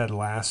and Ted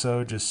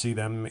Lasso. Just see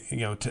them,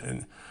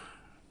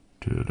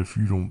 Ted, if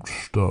you don't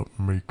stop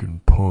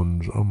making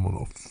puns, I'm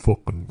gonna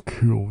fucking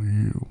kill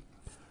you.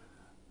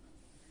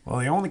 Well,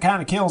 the only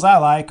kind of kills I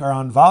like are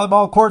on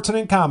volleyball courts and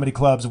in comedy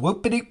clubs.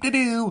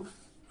 Whoop-a-doop-de-doo.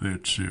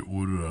 That's it.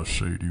 What did I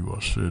say to you? I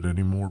said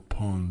any more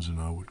puns and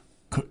I would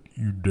cut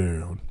you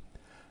down.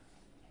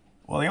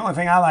 Well, the only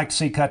thing I like to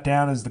see cut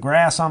down is the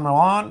grass on my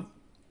lawn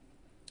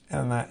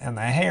and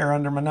the hair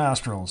under my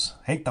nostrils.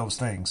 Hate those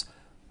things.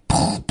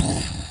 I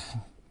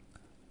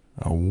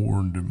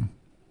warned him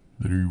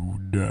that he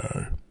would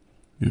die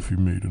if he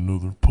made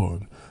another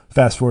pun.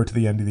 Fast forward to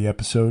the end of the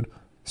episode.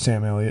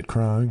 Sam Elliott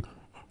crying.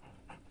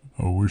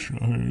 I wish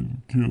I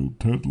hadn't killed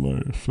Ted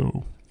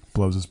Lasso.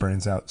 Blows his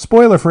brains out.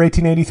 Spoiler for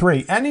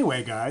 1883.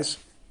 Anyway, guys.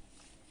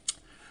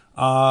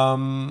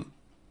 I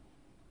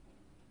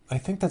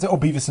think that's it. Oh,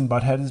 Beavis and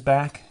Butthead is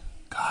back.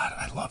 God,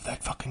 I love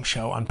that fucking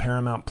show on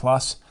Paramount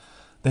Plus.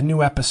 The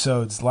new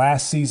episodes.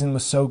 Last season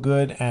was so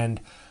good,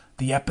 and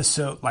the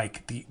episode,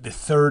 like the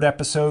third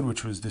episode,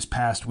 which was this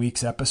past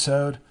week's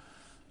episode.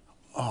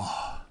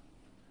 Oh,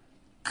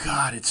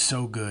 God, it's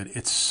so good.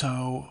 It's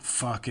so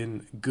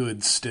fucking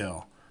good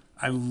still.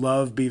 I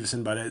love Beavis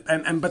and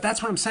Butthead. But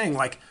that's what I'm saying.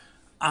 Like,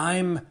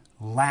 I'm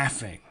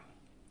laughing.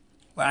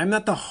 I'm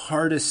not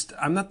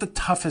the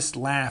toughest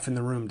laugh in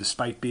the room,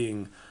 despite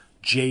being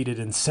jaded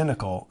and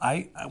cynical.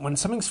 When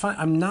something's fun,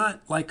 I'm not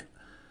like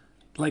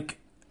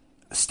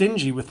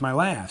stingy with my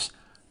laughs.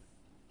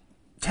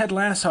 Ted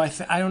Lasso,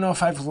 I don't know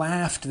if I've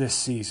laughed this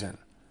season.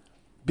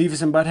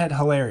 Beavis and Butthead,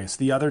 hilarious.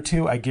 The other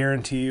two, I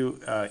guarantee you,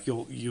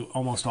 you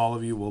almost all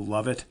of you will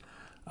love it.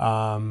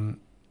 And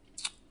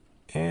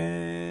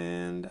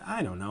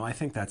I don't know. I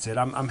think that's it.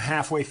 I'm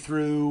halfway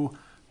through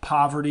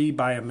Poverty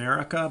by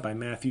America by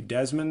Matthew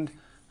Desmond.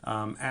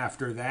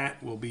 After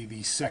that will be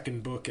the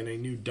second book in a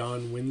new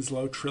Don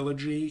Winslow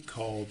trilogy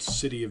called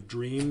City of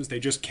Dreams. They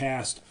just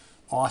cast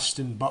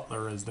Austin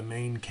Butler as the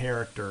main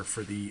character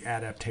for the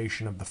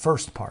adaptation of the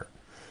first part.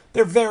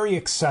 They're very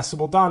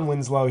accessible. Don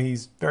Winslow,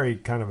 he's very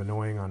kind of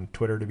annoying on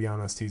Twitter, to be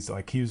honest.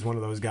 He was one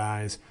of those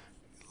guys,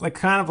 like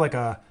kind of like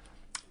a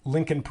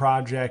Lincoln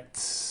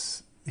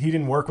Project. He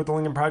didn't work with the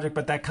Lincoln Project,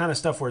 but that kind of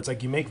stuff where it's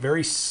like you make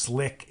very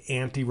slick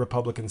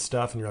anti-Republican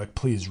stuff and you're like,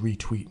 please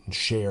retweet and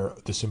share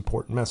this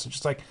important message.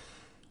 It's like,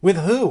 with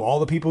who?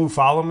 All the people who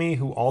follow me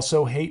who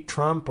also hate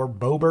Trump or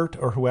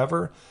Boebert or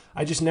whoever?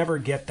 I just never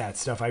get that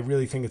stuff. I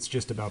really think it's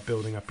just about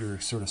building up your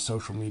sort of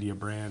social media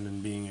brand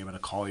and being able to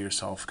call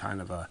yourself kind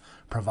of a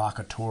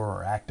provocateur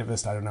or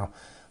activist. I don't know.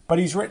 But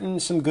he's written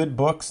some good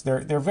books.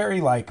 They're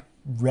very like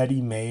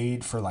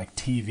ready-made for like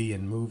TV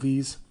and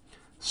movies.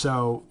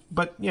 So,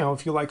 but, you know,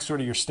 if you like sort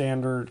of your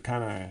standard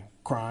kind of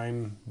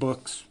crime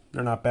books,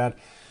 they're not bad.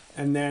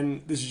 And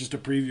then this is just a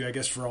preview, I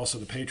guess, for also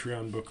the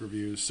Patreon book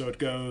reviews. So it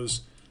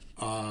goes,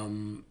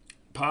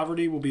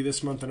 Poverty will be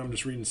this month, and I'm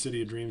just reading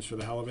City of Dreams for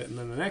the hell of it. And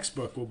then the next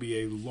book will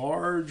be a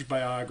large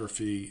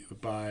biography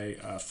by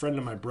a friend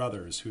of my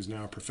brother's, who's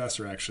now a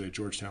professor, actually, at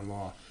Georgetown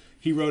Law.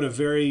 He wrote a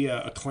very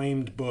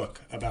acclaimed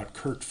book about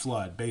Curt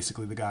Flood,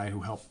 basically the guy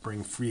who helped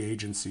bring free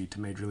agency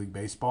to Major League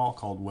Baseball,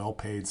 called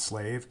Well-Paid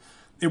Slave.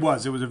 It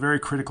was a very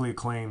critically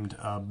acclaimed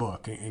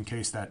book, in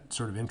case that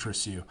sort of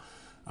interests you.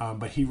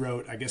 But he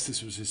wrote, I guess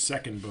this was his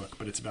second book,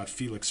 but it's about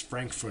Felix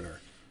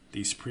Frankfurter,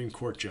 the Supreme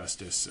Court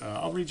Justice.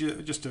 I'll read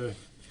you just a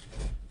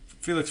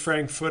Felix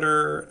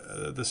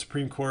Frankfurter, the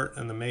Supreme Court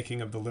and the Making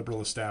of the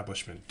Liberal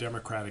Establishment,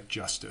 Democratic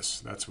Justice.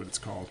 That's what it's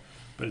called.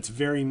 But it's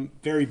very,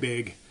 very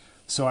big.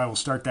 So I will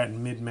start that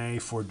in mid-May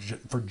for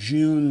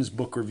June's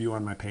book review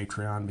on my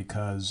Patreon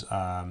because...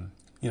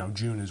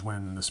 June is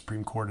when the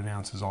Supreme Court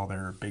announces all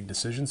their big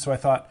decisions. So I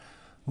thought,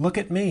 look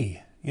at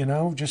me,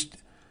 just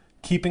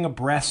keeping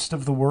abreast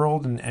of the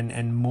world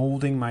and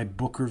molding my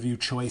book review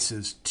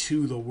choices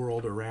to the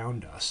world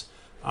around us.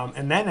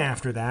 And then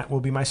after that will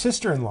be my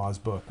sister-in-law's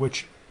book,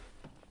 which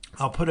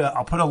I'll put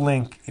a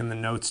link in the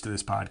notes to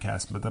this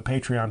podcast, but the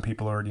Patreon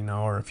people already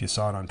know, or if you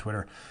saw it on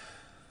Twitter.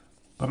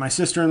 But my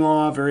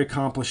sister-in-law, very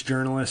accomplished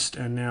journalist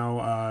and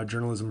now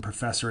journalism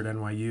professor at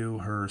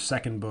NYU, her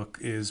second book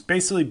is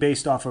basically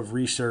based off of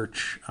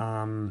research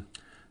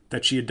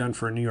that she had done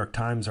for a New York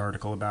Times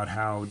article about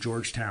how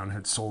Georgetown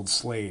had sold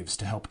slaves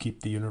to help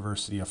keep the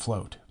university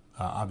afloat.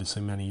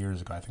 Obviously many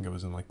years ago. I think it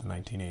was in like the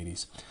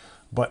 1980s.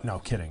 But no,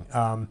 kidding.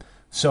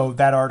 So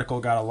that article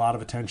got a lot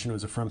of attention. It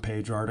was a front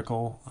page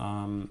article.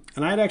 And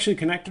I had actually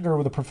connected her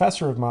with a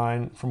professor of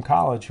mine from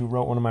college who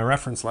wrote one of my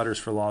reference letters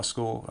for law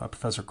school,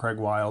 Professor Craig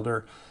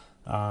Wilder,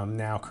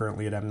 now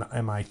currently at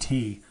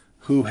MIT,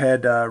 who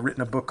had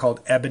written a book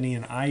called Ebony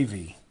and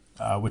Ivy,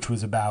 which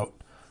was about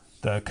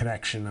the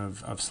connection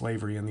of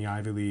slavery in the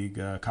Ivy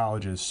League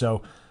colleges.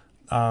 So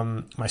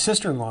my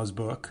sister-in-law's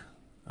book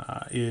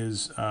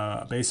is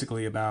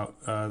basically about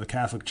the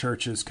Catholic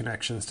Church's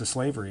connections to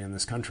slavery in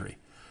this country.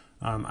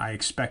 I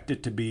expect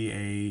it to be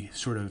a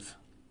sort of,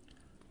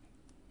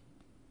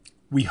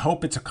 we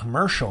hope it's a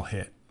commercial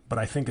hit, but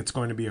I think it's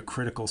going to be a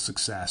critical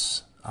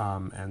success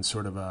and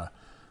sort of a,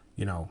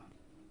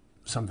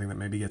 something that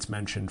maybe gets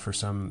mentioned for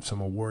some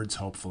awards,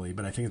 hopefully.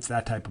 But I think it's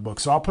that type of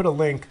book. So I'll put a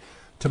link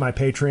to my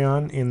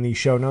Patreon in the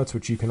show notes,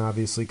 which you can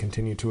obviously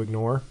continue to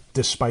ignore,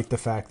 despite the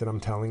fact that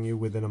I'm telling you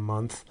within a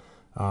month,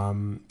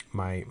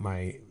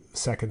 my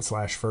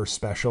second/first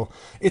special.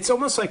 It's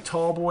almost like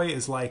Tallboy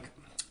is like,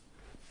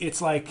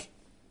 it's like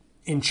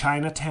in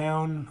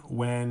Chinatown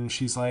when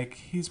she's like,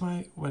 she's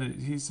my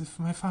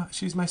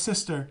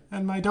sister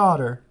and my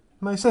daughter,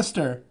 my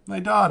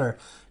daughter,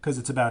 because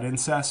it's about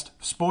incest.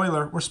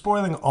 Spoiler, we're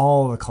spoiling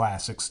all the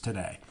classics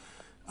today.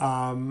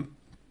 That's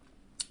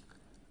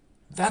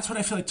what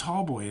I feel like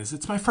Tallboy is.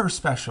 It's my first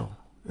special.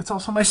 It's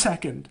also my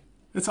second.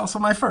 It's also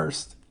my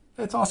first.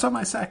 It's also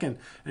my second.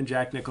 And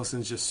Jack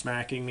Nicholson's just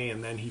smacking me,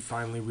 and then he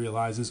finally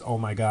realizes, oh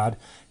my God,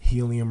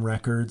 Helium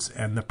Records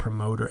and the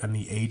promoter and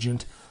the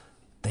agent,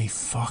 they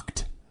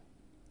fucked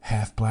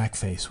Half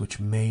Blackface, which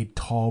made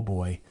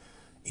Tallboy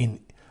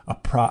in a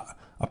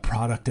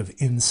product of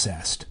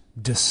incest.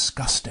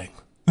 Disgusting.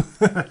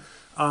 But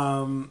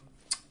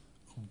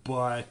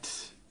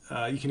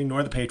you can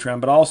ignore the Patreon,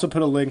 but I'll also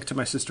put a link to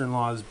my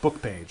sister-in-law's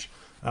book page.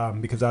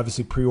 Because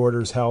obviously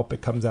pre-orders help.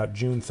 It comes out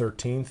June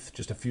 13th,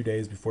 just a few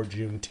days before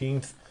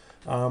Juneteenth.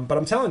 But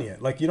I'm telling you,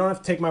 like, you don't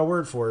have to take my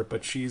word for it,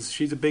 but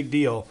she's a big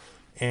deal.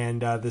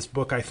 And this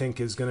book, I think,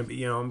 is going to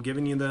be, I'm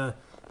giving you the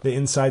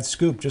inside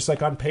scoop, just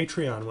like on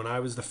Patreon. When I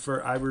was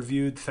I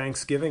reviewed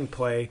Thanksgiving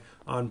Play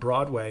on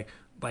Broadway,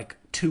 like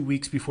 2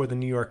 weeks before the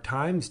New York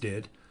Times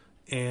did.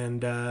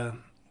 And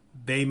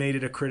they made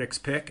it a critic's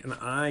pick. And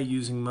I,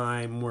 using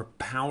my more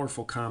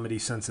powerful comedy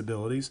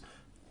sensibilities,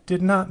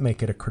 did not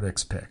make it a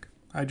critic's pick.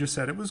 I just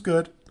said it was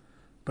good,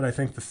 but I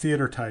think the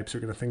theater types are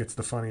going to think it's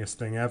the funniest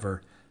thing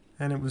ever.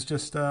 And it was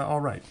just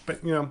all right.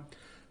 But,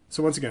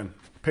 so once again,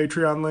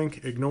 Patreon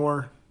link,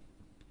 ignore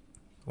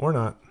or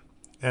not.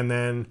 And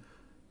then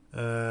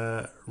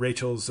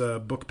Rachel's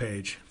book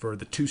page for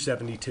the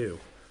 272.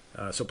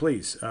 So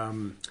please,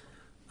 I'm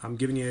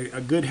giving you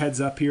a good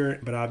heads up here,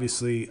 but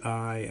obviously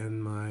I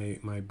and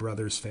my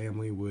brother's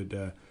family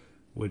would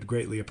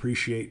greatly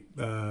appreciate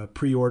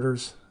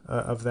pre-orders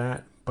of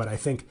that. But I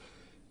think,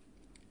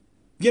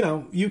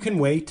 you can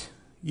wait,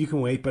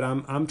 but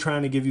I'm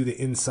trying to give you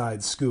the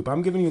inside scoop.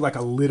 I'm giving you like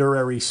a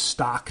literary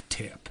stock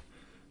tip,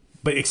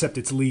 but except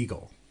it's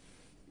legal.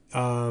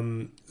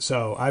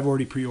 So I've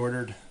already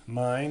pre-ordered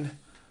mine,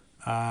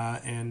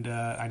 and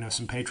I know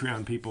some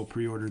Patreon people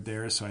pre-ordered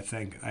theirs, so I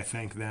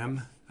thank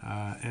them.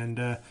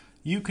 And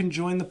you can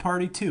join the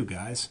party too,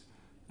 guys.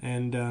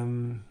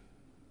 And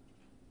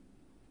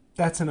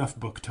that's enough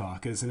book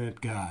talk, isn't it?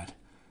 God,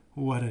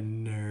 what a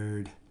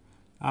nerd.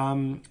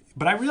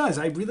 But I realize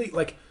I really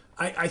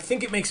I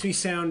think it makes me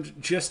sound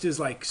just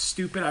as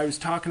stupid. I was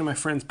talking to my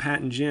friends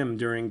Pat and Jim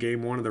during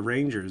Game 1 of the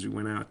Rangers. We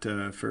went out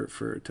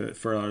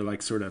for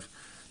our sort of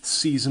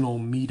seasonal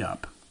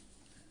meetup,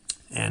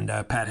 and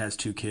Pat has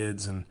 2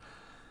 kids, and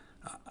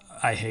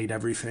I hate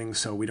everything,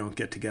 so we don't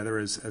get together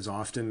as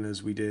often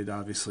as we did,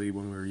 obviously,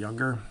 when we were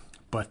younger.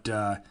 But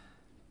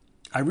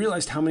I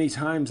realized how many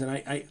times, and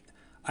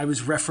I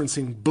was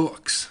referencing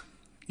books.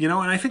 And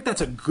I think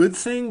that's a good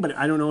thing, but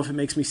I don't know if it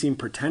makes me seem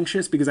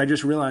pretentious, because I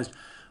just realized,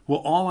 well,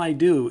 all I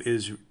do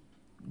is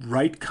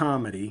write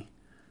comedy,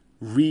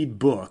 read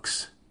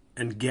books,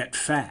 and get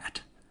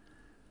fat.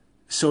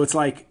 So it's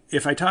like,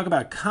 if I talk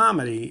about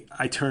comedy,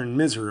 I turn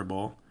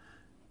miserable.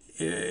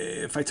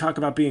 If I talk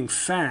about being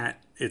fat,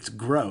 it's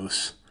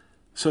gross.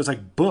 So it's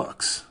like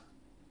books,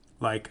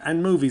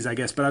 and movies, I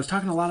guess. But I was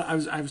talking a lot.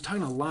 I was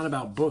talking a lot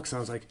about books. And I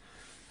was like,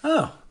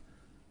 oh,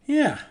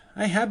 yeah.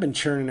 I have been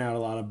churning out a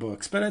lot of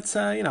books, but it's,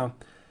 it'll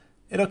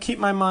keep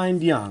my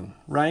mind young,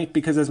 right?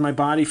 Because as my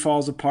body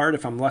falls apart,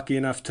 if I'm lucky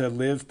enough to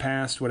live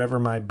past whatever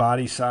my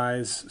body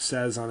size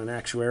says on an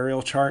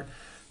actuarial chart,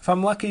 if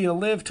I'm lucky to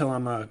live till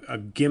I'm a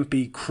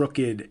gimpy,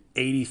 crooked,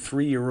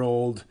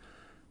 83-year-old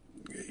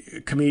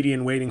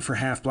comedian waiting for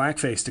Half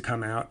Blackface to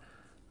come out,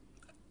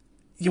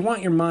 you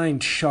want your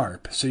mind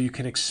sharp so you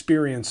can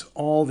experience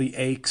all the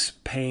aches,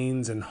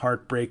 pains, and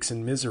heartbreaks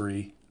and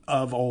misery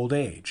of old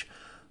age.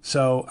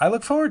 So I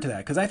look forward to that,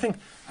 because I think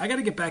I got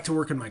to get back to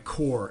working my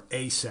core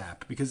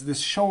ASAP, because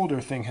this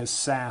shoulder thing has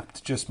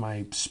sapped just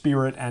my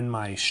spirit and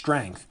my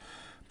strength.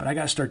 But I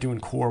got to start doing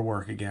core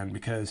work again,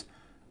 because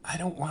I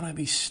don't want to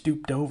be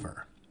stooped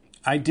over.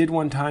 I did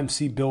one time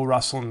see Bill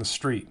Russell in the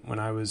street when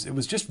it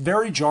was just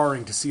very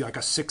jarring to see a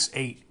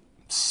 6'8",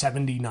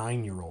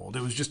 79-year-old.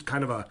 It was just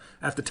kind of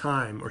at the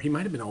time, or he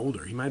might have been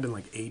older. He might have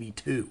been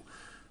 82.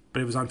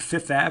 But it was on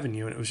Fifth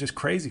Avenue, and it was just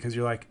crazy, because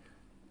you're like,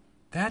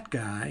 that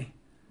guy...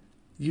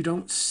 You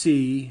don't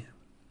see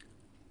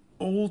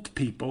old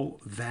people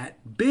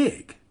that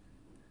big.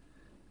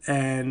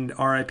 And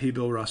R.I.P.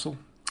 Bill Russell.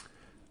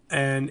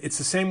 And it's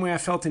the same way I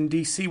felt in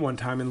D.C. one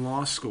time in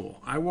law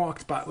school. I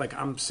walked by,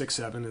 I'm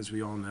 6'7", as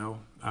we all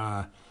know.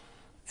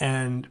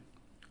 And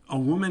a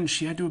woman,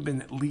 she had to have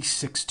been at least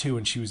 6'2",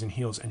 and she was in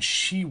heels. And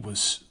she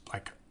was,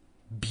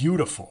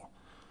 beautiful.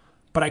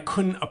 But I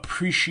couldn't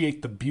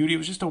appreciate the beauty. It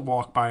was just a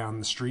walk by on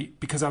the street,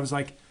 because I was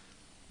like,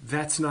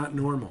 that's not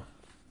normal.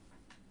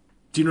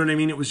 Do you know what I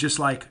mean? It was just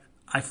I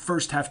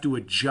first have to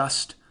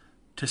adjust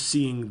to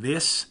seeing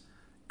this,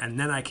 and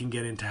then I can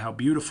get into how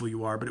beautiful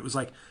you are. But it was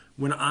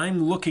when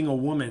I'm looking a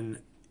woman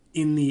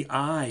in the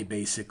eye,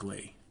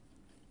 basically,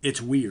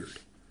 it's weird.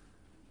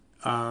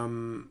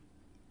 Not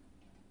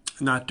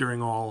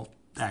during all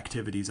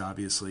activities,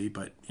 obviously,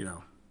 but,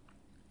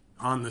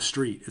 on the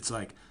street, it's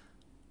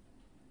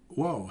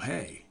whoa,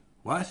 hey,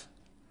 what?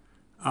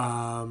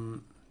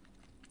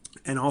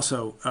 And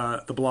also,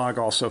 the blog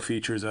also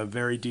features a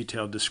very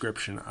detailed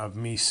description of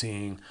me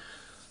seeing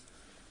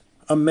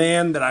a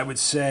man that I would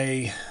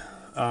say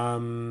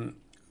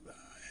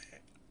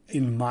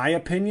in my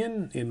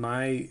opinion,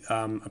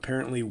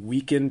 apparently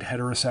weakened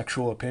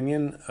heterosexual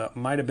opinion,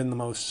 might have been the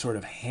most sort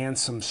of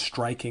handsome,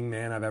 striking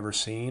man I've ever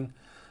seen.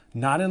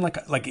 Not in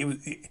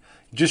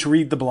just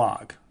read the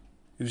blog.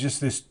 It was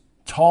just this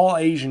tall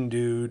Asian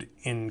dude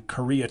in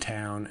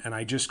Koreatown, and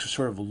I just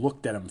sort of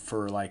looked at him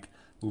for like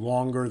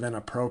longer than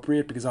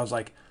appropriate because I was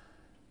like,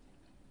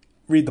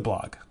 read the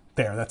blog.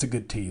 There, that's a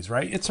good tease,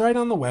 right? It's right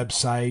on the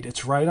website.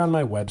 It's right on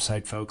my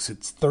website, folks.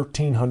 It's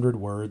 1,300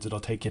 words. It'll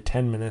take you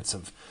 10 minutes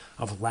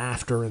of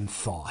laughter and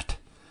thought.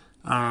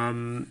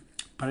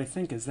 But I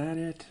think, is that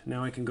it?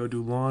 Now I can go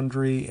do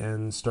laundry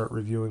and start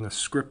reviewing a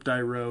script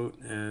I wrote,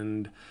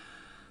 and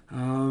I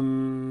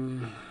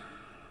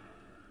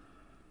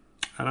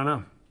don't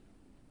know.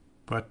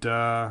 But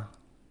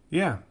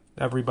yeah,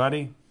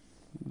 everybody,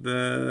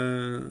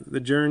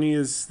 the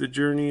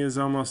journey is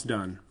almost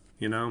done,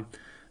 you know?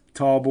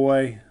 Tall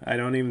Boy, I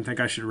don't even think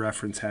I should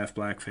reference Half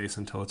Blackface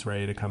until it's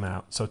ready to come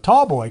out. So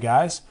Tall Boy,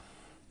 guys,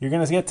 you're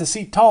going to get to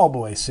see Tall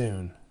Boy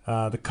soon.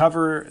 The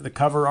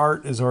cover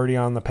art is already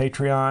on the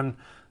Patreon.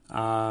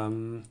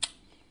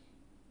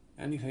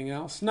 Anything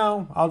else?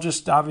 No, I'll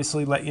just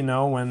obviously let you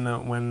know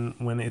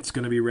when it's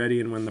going to be ready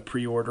and when the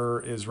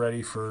pre-order is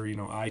ready for,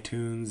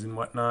 iTunes and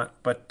whatnot.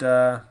 But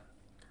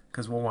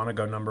because we'll want to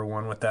go number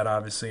one with that,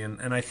 obviously.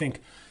 And I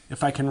think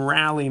if I can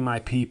rally my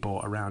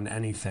people around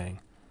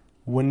anything,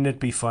 wouldn't it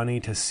be funny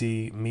to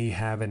see me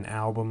have an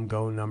album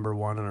go number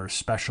one or a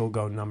special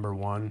go number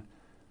one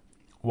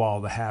while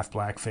the Half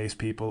Blackface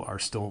people are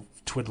still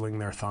twiddling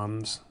their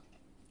thumbs?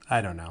 I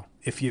don't know.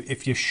 If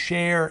you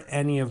share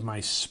any of my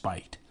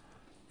spite,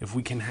 if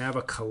we can have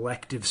a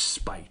collective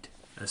spite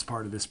as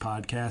part of this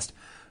podcast,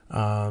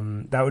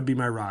 that would be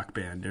my rock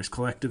band. There's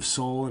Collective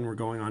Soul, and we're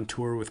going on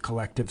tour with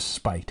Collective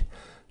Spite.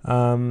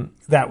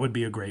 That would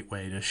be a great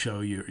way to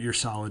show your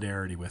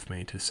solidarity with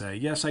me, to say,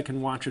 yes, I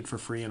can watch it for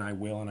free, and I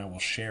will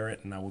share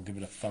it, and I will give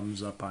it a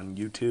thumbs up on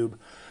YouTube.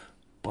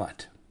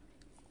 But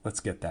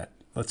let's get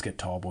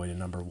Tall Boy to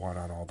number one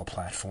on all the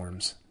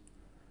platforms.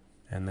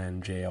 And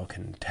then JL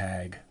can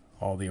tag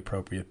all the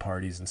appropriate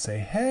parties and say,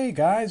 hey,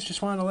 guys,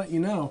 just wanted to let you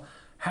know.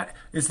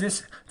 Does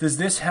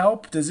this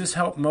help? Does this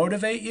help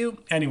motivate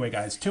you? Anyway,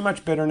 guys, too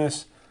much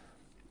bitterness.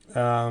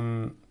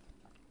 Let's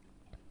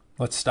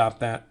stop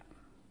that.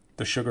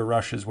 The sugar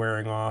rush is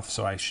wearing off,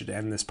 so I should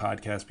end this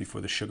podcast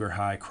before the sugar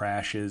high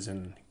crashes,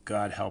 and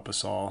God help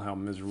us all, how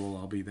miserable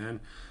I'll be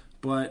then.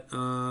 But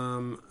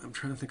I'm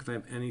trying to think if I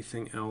have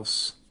anything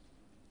else.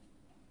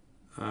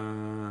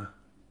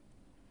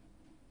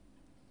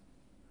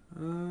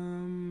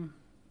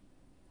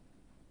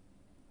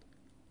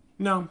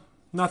 No,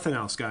 nothing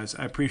else, guys.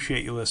 I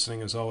appreciate you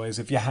listening, as always.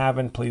 If you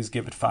haven't, please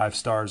give it 5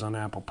 stars on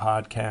Apple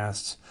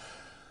Podcasts.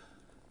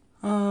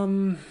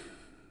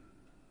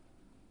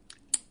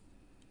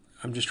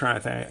 I'm just trying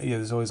to think. Yeah,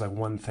 there's always like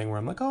one thing where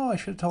I'm like, oh, I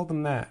should have told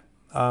them that.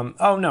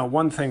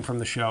 One thing from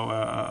the show.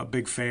 A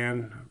big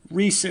fan.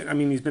 He's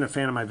been a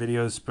fan of my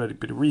videos, but a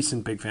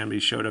recent big fan. But he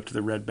showed up to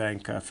the Red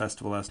Bank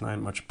Festival last night.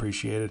 Much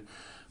appreciated.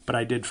 But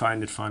I did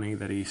find it funny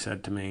that he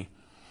said to me,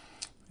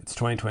 it's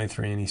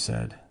 2023, and he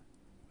said,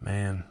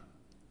 man,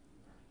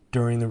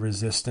 during the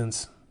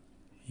Resistance,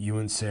 you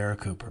and Sarah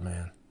Cooper,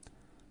 man.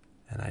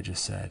 And I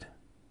just said,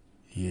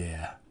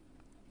 yeah,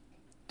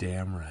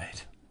 damn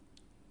right.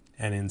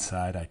 And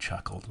inside I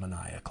chuckled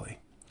maniacally.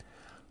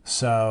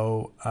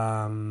 So,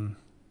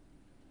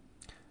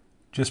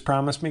 just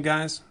promise me,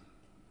 guys,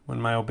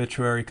 when my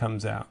obituary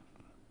comes out,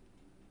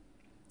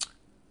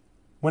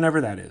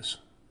 whenever that is,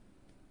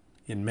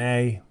 in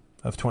May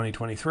of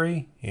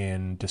 2023,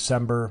 in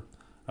December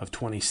of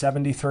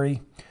 2073,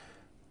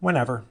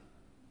 whenever,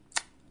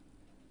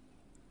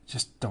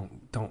 just don't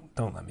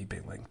let me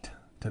be linked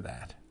to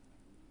that.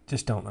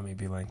 Just don't let me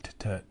be linked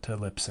to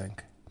Lip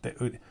Sync.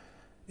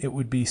 It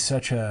would be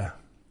such a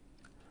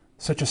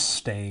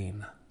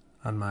stain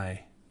on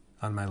my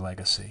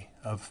legacy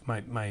of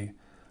my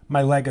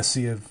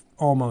legacy of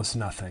almost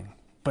nothing,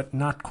 but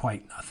not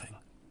quite nothing.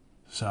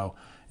 So,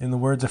 in the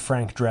words of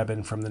Frank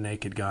Drebin from The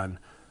Naked Gun,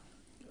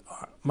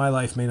 my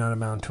life may not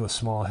amount to a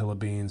small hill of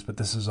beans, but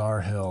this is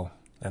our hill,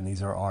 and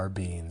these are our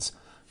beans.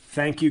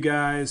 Thank you,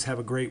 guys. Have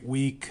a great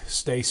week.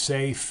 Stay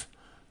safe.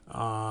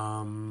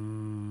 Join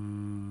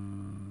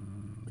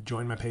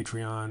my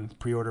Patreon.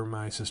 Pre-order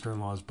my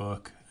sister-in-law's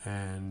book.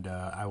 And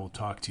I will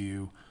talk to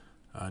you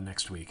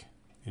next week.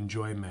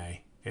 Enjoy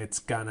May. It's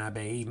gonna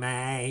be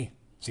May.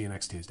 See you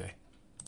next Tuesday.